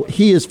 So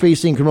he is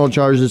facing criminal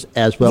charges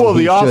as well. Well,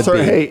 the officer,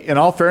 in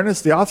all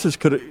fairness, the officer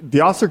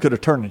could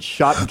have turned and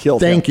shot and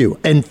killed him. Thank you.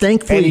 And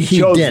thankfully he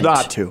chose didn't.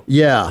 not to.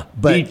 Yeah,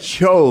 but he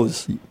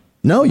chose.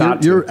 No,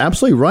 you're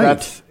absolutely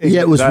right.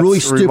 It was really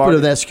stupid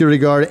of that security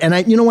guard.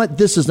 And you know what?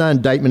 This is not an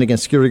indictment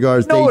against security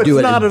guards. No, they do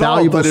it's not a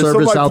valuable all,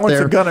 service out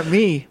there. A gun at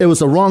me. It was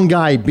the wrong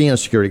guy being a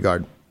security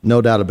guard.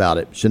 No doubt about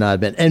it. Should not have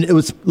been. And it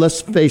was,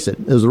 let's face it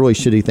was a really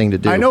shitty thing to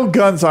do. I know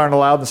guns aren't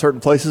allowed in certain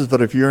places,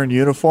 but if you're in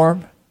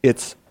uniform,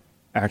 it's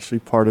actually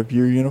part of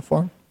your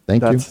uniform.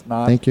 That's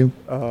not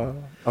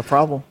a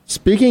problem.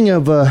 Speaking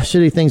of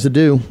shitty things to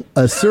do,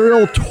 a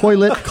serial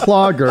toilet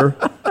clogger,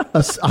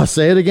 I'll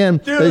say it again.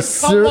 Dude,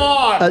 come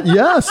on!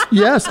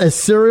 Yes, a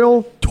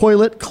serial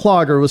toilet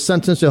clogger was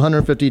sentenced to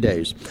 150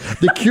 days.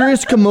 The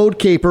curious commode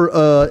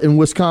caper in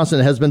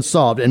Wisconsin has been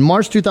solved. In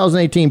March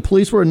 2018,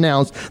 police were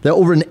announced that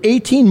over an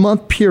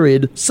 18-month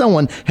period,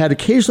 someone had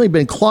occasionally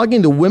been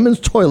clogging the women's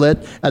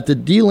toilet at the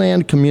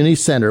DeLand Community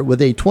Center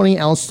with a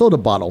 20-ounce soda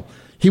bottle.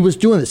 He was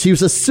doing this. He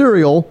was a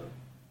serial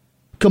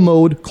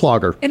commode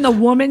clogger. In the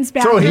woman's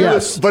bathroom?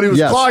 But he was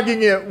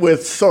clogging it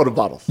with soda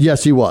bottles.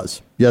 Yes, he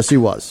was.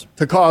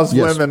 To cause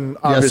women,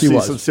 obviously,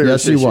 some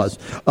serious issues. Yes,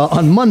 he was.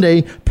 On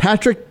Monday,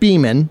 Patrick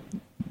Beeman,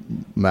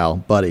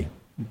 buddy,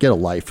 get a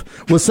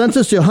life, was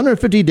sentenced to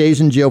 150 days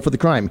in jail for the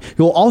crime.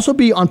 He will also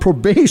be on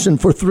probation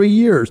for 3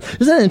 years.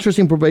 Isn't that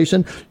interesting,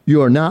 probation?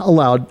 You are not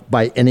allowed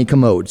by any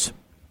commodes.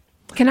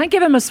 Can I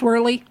give him a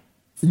swirly?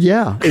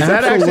 Yeah, is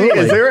that actually?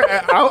 Is there?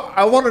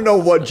 I want to know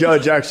what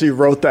judge actually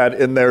wrote that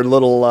in their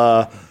little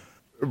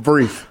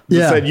brief. He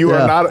said you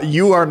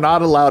are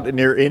not allowed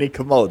near any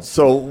commodes.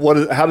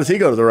 So how does he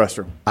go to the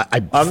restroom?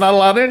 I'm not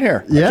allowed in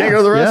here. I can't go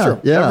to the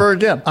restroom ever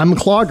again. I'm a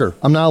clogger.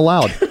 I'm not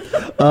allowed.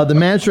 The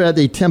manager at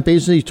the temp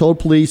agency told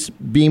police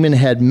Beeman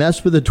had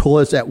messed with the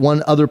toilets at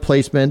one other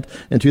placement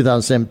in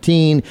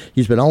 2017.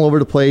 He's been all over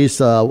the place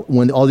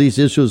when all these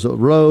issues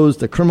arose.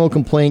 The criminal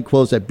complaint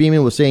quotes that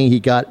Beeman was saying he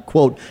got,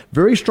 quote,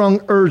 very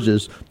strong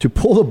urges to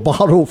pull the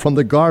bottle from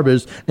the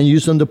garbage and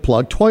use them to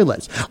plug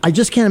toilets. I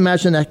just can't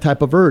imagine that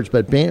type of urge,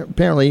 but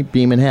apparently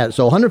Beeman had it.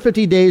 So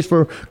 150 days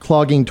for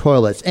clogging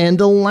toilets. And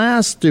the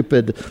last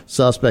stupid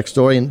suspect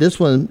story, and this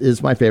one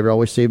is my favorite. I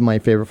always save my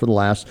favorite for the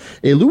last.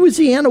 A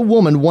Louisiana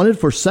woman wanted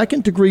for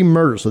second-degree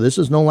murder. So this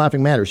is no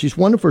laughing matter. She's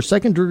wanted for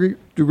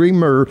second-degree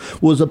murder,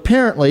 was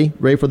apparently,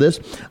 ready for this,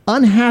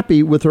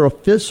 unhappy with her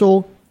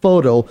official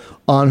photo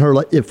on her,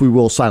 if we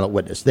will, silent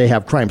witness. They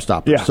have Crime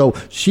Stoppers. Yeah. So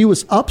she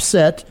was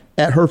upset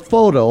at her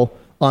photo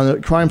on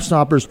the Crime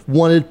Stoppers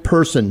wanted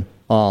person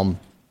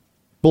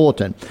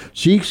bulletin.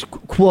 She,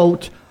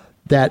 quote,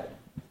 that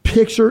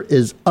picture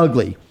is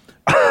ugly.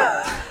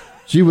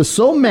 She was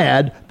so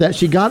mad that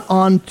she got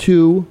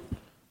onto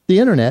the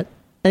internet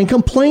and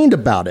complained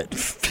about it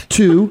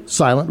to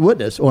Silent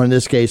Witness, or in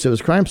this case, it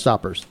was Crime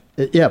Stoppers.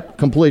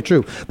 Completely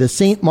true. The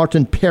St.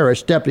 Martin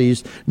Parish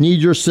deputies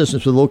need your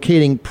assistance with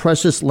locating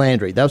Precious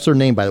Landry. That's her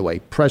name, by the way,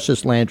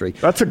 Precious Landry.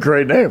 That's a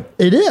great name.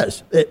 It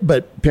is,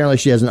 but apparently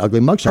she has an ugly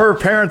mugshot. Her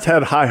parents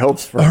had high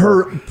hopes for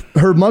her.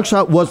 Her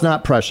mugshot was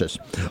not precious.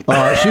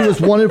 She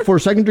was wanted for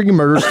second-degree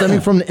murder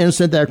stemming from an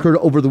incident that occurred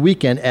over the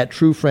weekend at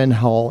True Friend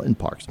Hall in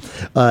Parks.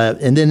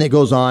 And then it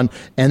goes on,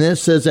 and then it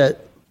says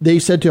that they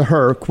said to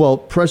her,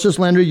 quote, Precious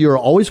Landry, you're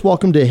always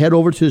welcome to head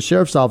over to the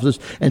sheriff's office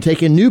and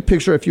take a new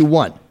picture if you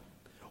want.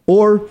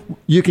 Or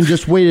you can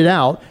just wait it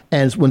out,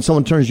 and when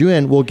someone turns you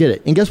in, we'll get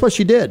it. And guess what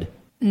she did?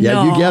 No.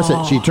 Yeah, you guess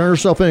it. She turned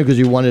herself in because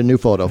you wanted a new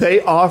photo.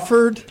 They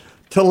offered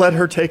to let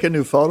her take a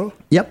new photo?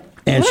 Yep.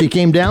 And she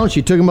came down.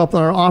 She took him up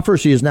on her offer.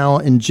 She is now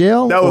in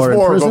jail. That was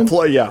more of a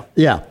play, yeah.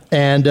 Yeah.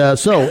 And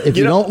so if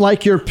you don't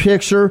like your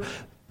picture,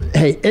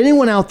 hey,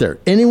 anyone out there,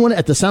 anyone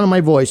at the sound of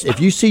my voice,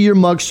 if you see your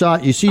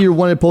mugshot, you see your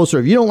wanted poster,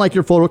 if you don't like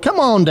your photo, come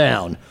on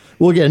down.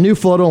 We'll get a new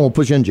photo and we'll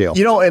put you in jail.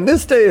 You know, in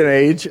this day and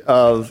age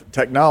of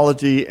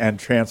technology and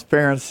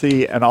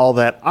transparency and all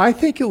that, I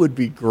think it would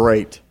be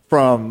great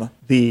from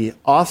the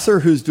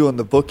officer who's doing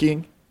the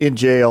booking in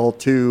jail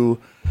to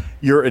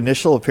your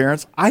initial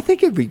appearance. I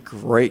think it'd be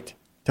great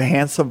to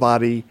hand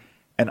somebody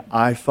an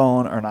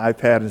iPhone or an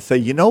iPad and say,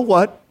 you know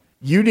what?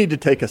 You need to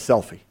take a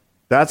selfie.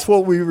 That's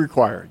what we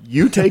require.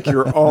 You take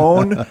your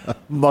own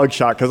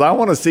mugshot, because I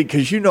want to see,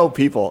 because you know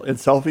people in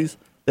selfies,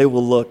 they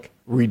will look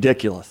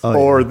ridiculous.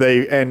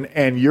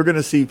 And you're going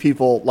to see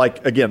people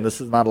like, again,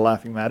 this is not a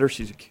laughing matter.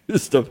 She's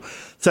accused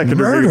of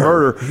second-degree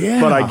murder.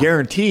 Yeah. But I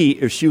guarantee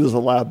if she was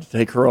allowed to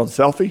take her own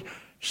selfie,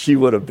 she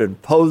would have been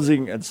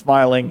posing and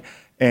smiling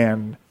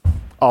and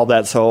all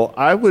that. So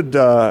I would,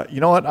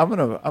 you know what? I'm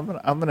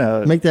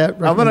gonna make that.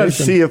 I'm gonna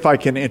see if I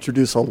can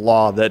introduce a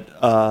law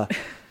that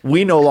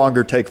we no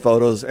longer take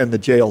photos and the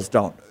jails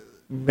don't.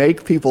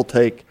 Make people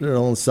take their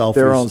own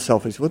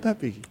selfies. Would that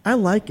be? I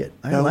like it.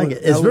 I like it.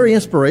 It's very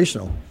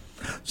inspirational.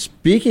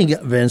 Speaking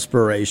of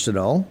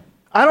inspirational,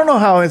 I don't know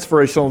how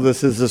inspirational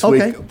this is this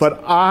week,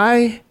 but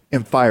I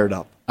am fired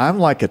up. I'm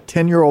like a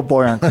 10-year-old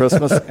boy on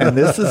Christmas, and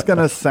this is going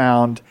to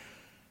sound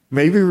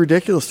maybe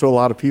ridiculous to a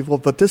lot of people,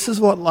 but this is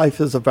what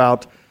life is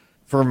about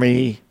for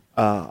me.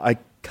 I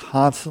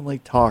constantly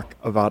talk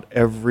about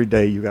every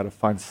day you got to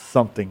find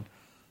something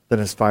that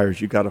inspires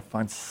you. Got to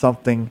find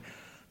something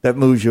that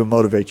moves you and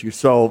motivates you.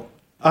 So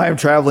I am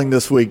traveling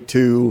this week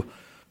to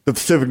the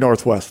Pacific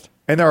Northwest,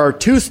 and there are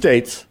 2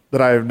 states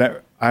that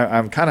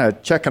I'm kind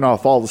of checking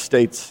off all the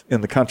states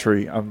in the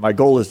country. My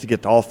goal is to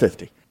get to all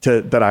 50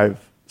 that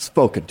I've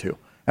spoken to,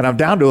 and I'm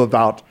down to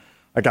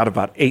I got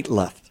about 8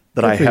 left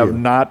that I have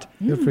not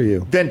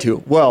been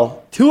to.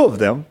 Well, 2 of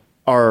them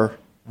are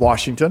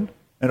Washington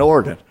and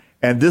Oregon,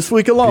 and this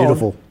week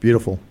alone,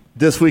 beautiful.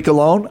 This week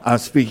alone, I'm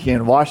speaking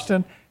in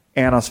Washington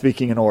and I'm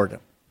speaking in Oregon,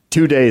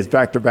 2 days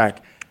back to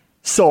back.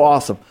 So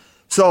awesome.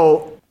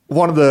 So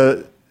one of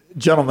the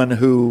gentlemen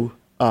who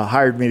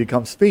hired me to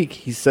come speak,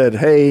 he said,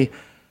 hey,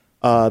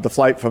 the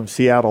flight from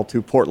Seattle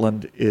to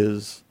Portland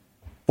is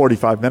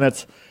 45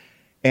 minutes.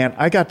 And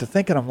I got to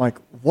thinking, I'm like,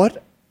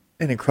 what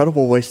an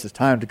incredible waste of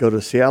time to go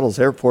to Seattle's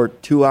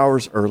airport 2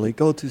 hours early,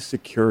 go to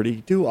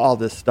security, do all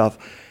this stuff.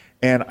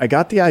 And I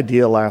got the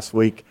idea last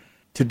week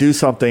to do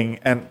something,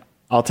 and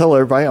I'll tell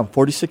everybody I'm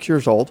 46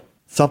 years old.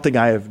 Something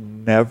I have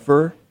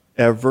never,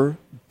 ever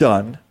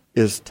done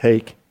is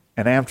take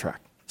an Amtrak.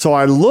 So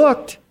I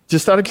looked,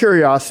 just out of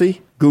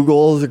curiosity.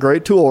 Google is a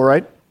great tool,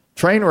 right?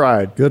 Train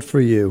ride. Good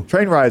for you.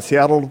 Train ride,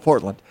 Seattle to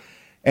Portland.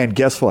 And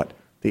guess what?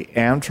 The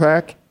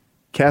Amtrak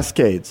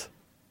Cascades,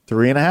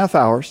 3.5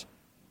 hours.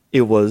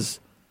 It was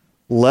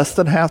less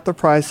than half the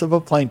price of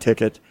a plane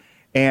ticket.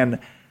 And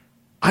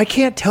I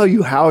can't tell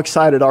you how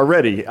excited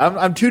already.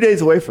 I'm 2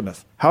 days away from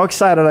this. How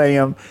excited I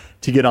am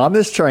to get on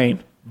this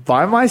train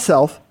by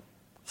myself,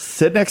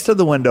 sit next to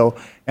the window,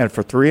 and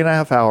for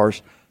 3.5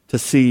 hours to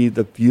see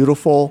the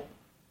beautiful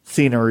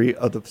scenery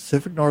of the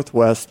Pacific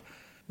Northwest,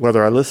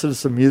 whether I listen to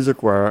some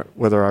music,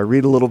 whether I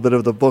read a little bit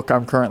of the book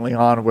I'm currently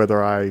on,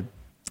 whether I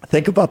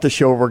think about the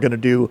show we're going to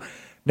do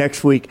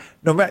next week,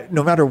 no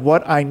matter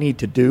what I need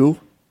to do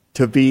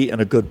to be in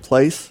a good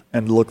place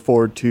and look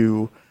forward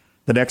to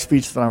the next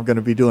speech that I'm going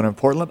to be doing in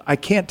Portland, I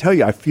can't tell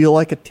you, I feel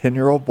like a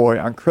 10-year-old boy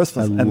on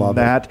Christmas.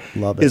 That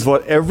is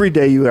what every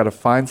day you got to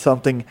find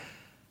something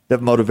that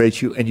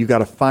motivates you, and you got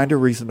to find a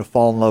reason to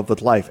fall in love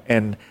with life.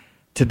 And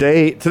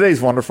today's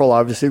wonderful.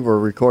 Obviously, we're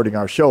recording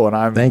our show, and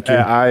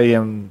I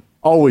am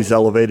always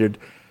elevated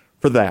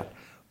for that.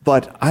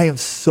 But I am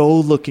so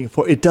looking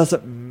for, it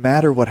doesn't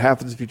matter what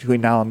happens between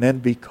now and then,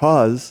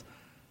 because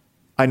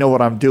I know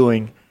what I'm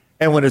doing.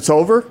 And when it's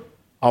over,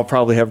 I'll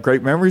probably have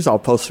great memories. I'll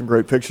post some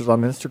great pictures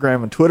on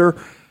Instagram and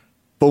Twitter.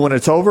 But when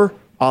it's over,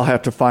 I'll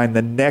have to find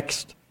the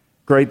next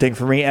great thing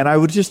for me. And I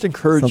would just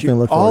encourage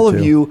all of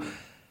you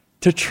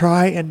to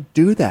try and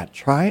do that.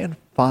 Try and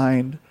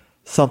find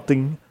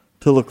something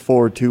to look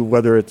forward to,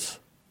 whether it's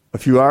a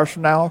few hours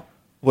from now,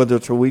 whether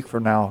it's a week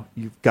from now.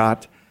 You've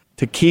got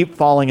to keep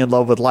falling in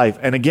love with life.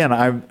 And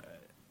again,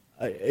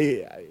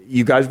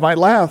 you guys might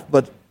laugh,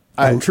 but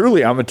I'm a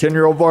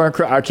 10-year-old boy.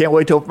 I can't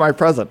wait to open my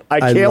present.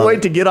 I can't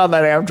wait to get on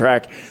that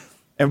Amtrak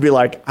and be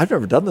like, I've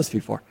never done this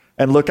before,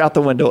 and look out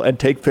the window and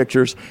take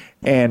pictures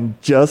and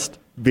just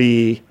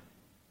be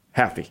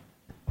happy.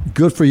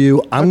 Good for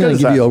you. I'm going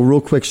to give you a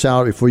real quick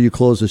shout out before you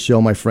close the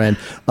show, my friend.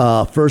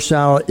 First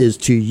shout out is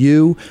to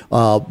you.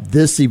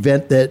 This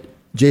event that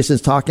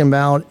Jason's talking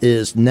about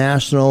is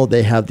national.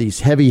 They have these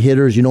heavy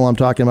hitters. You know what I'm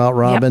talking about,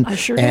 Robin? Yep, I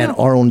sure and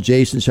do. Our own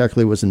Jason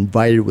Sheckley was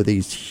invited with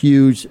these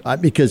huge,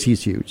 because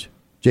he's huge.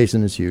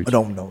 Jason is huge.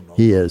 No.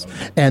 He is.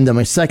 And then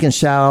my second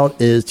shout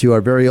out is to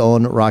our very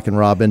own Rockin'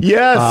 Robin.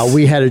 Yes.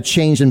 We had a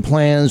change in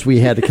plans. We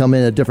had to come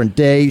in a different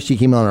day. She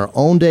came on her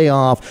own day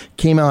off,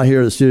 came out here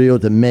to the studio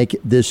to make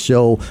this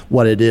show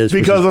what it is.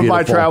 Because of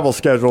my travel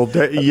schedule.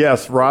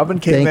 Yes, Robin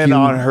came in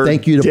on her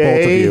Thank you to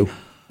both of you.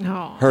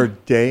 Oh. Her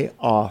day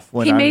off.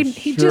 When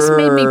he just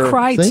made me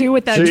cry too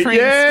with that train.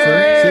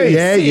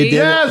 Yeah, you did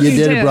it. You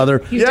did it,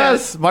 brother.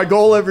 Yes, my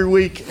goal every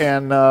week,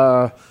 and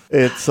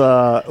it's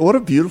what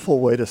a beautiful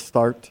way to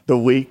start the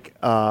week.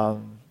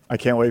 I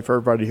can't wait for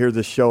everybody to hear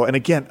this show. And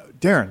again,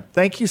 Darren,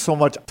 thank you so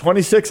much.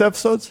 26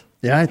 episodes.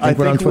 Yeah, I think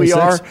we're on 26.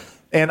 We are,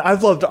 and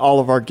I've loved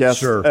all of our guests.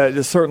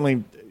 Sure.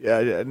 Certainly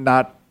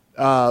not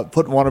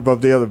putting one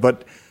above the other,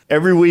 but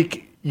every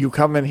week you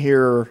come in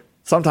here,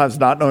 sometimes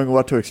not knowing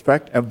what to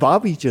expect, and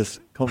Bobby just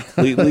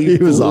completely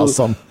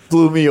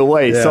blew me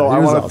away. Yeah, so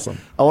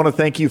I want to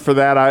thank you for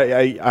that.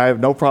 I have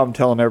no problem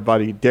telling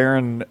everybody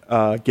Darren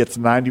gets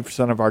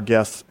 90% of our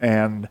guests,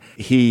 and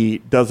he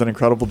does an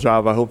incredible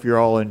job. I hope you're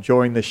all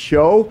enjoying the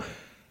show.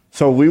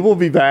 So we will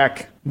be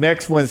back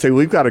next Wednesday.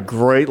 We've got a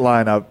great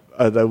lineup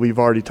that we've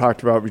already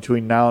talked about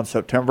between now and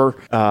September.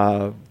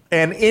 And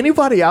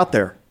anybody out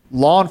there,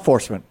 law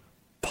enforcement,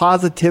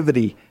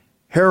 positivity,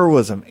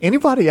 heroism,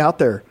 anybody out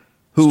there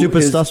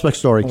Stupid suspect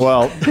story.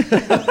 Well,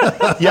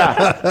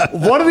 yeah.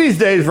 One of these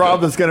days,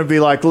 Robin's going to be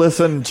like,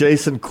 listen,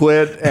 Jason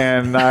quit,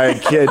 and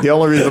the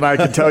only reason I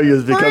can tell you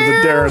is because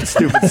of Darren's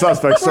stupid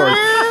suspect story.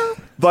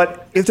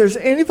 But if there's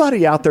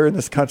anybody out there in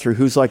this country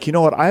who's like, you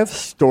know what, I have a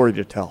story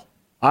to tell.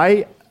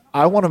 I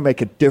want to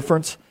make a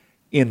difference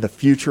in the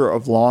future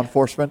of law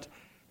enforcement.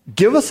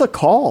 Give us a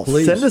call.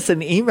 Please. Send us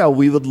an email.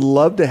 We would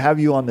love to have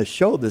you on the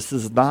show. This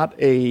is not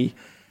a...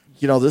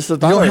 You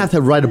don't have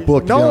to write a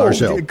book to be on our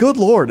show. Good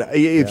Lord.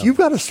 If you've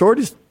got a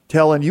story to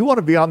tell and you want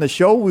to be on the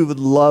show, we would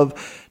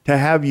love to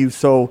have you.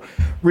 So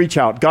reach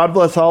out. God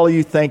bless all of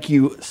you. Thank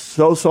you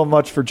so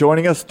much for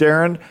joining us.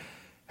 Darren,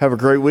 have a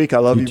great week. I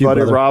love you, buddy.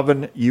 Brother.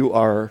 Robin, you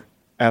are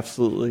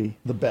absolutely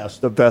the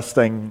best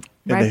thing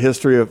in the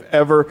history of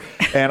ever.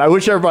 And I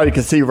wish everybody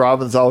could see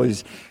Robin's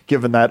always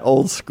given that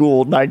old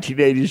school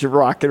 1980s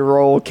rock and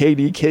roll,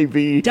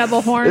 KDKB.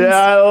 Double horns. Yeah,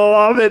 I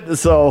love it.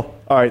 So,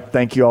 all right.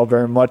 Thank you all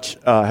very much.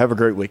 Have a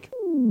great week.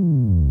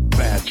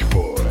 Batch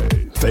Boys.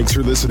 Thanks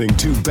for listening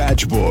to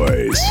Batch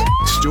Boys.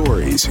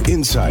 Stories,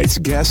 insights,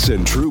 guests,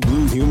 and true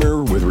blue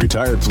humor with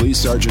retired police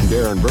sergeant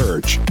Darren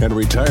Birch and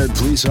retired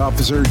police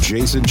officer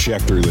Jason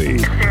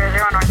Schechterly.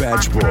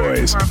 Batch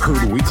Boys,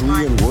 heard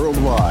weekly and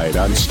worldwide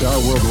on Star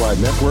Worldwide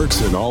Networks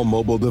and all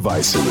mobile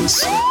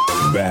devices.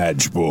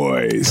 Batch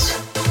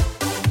Boys.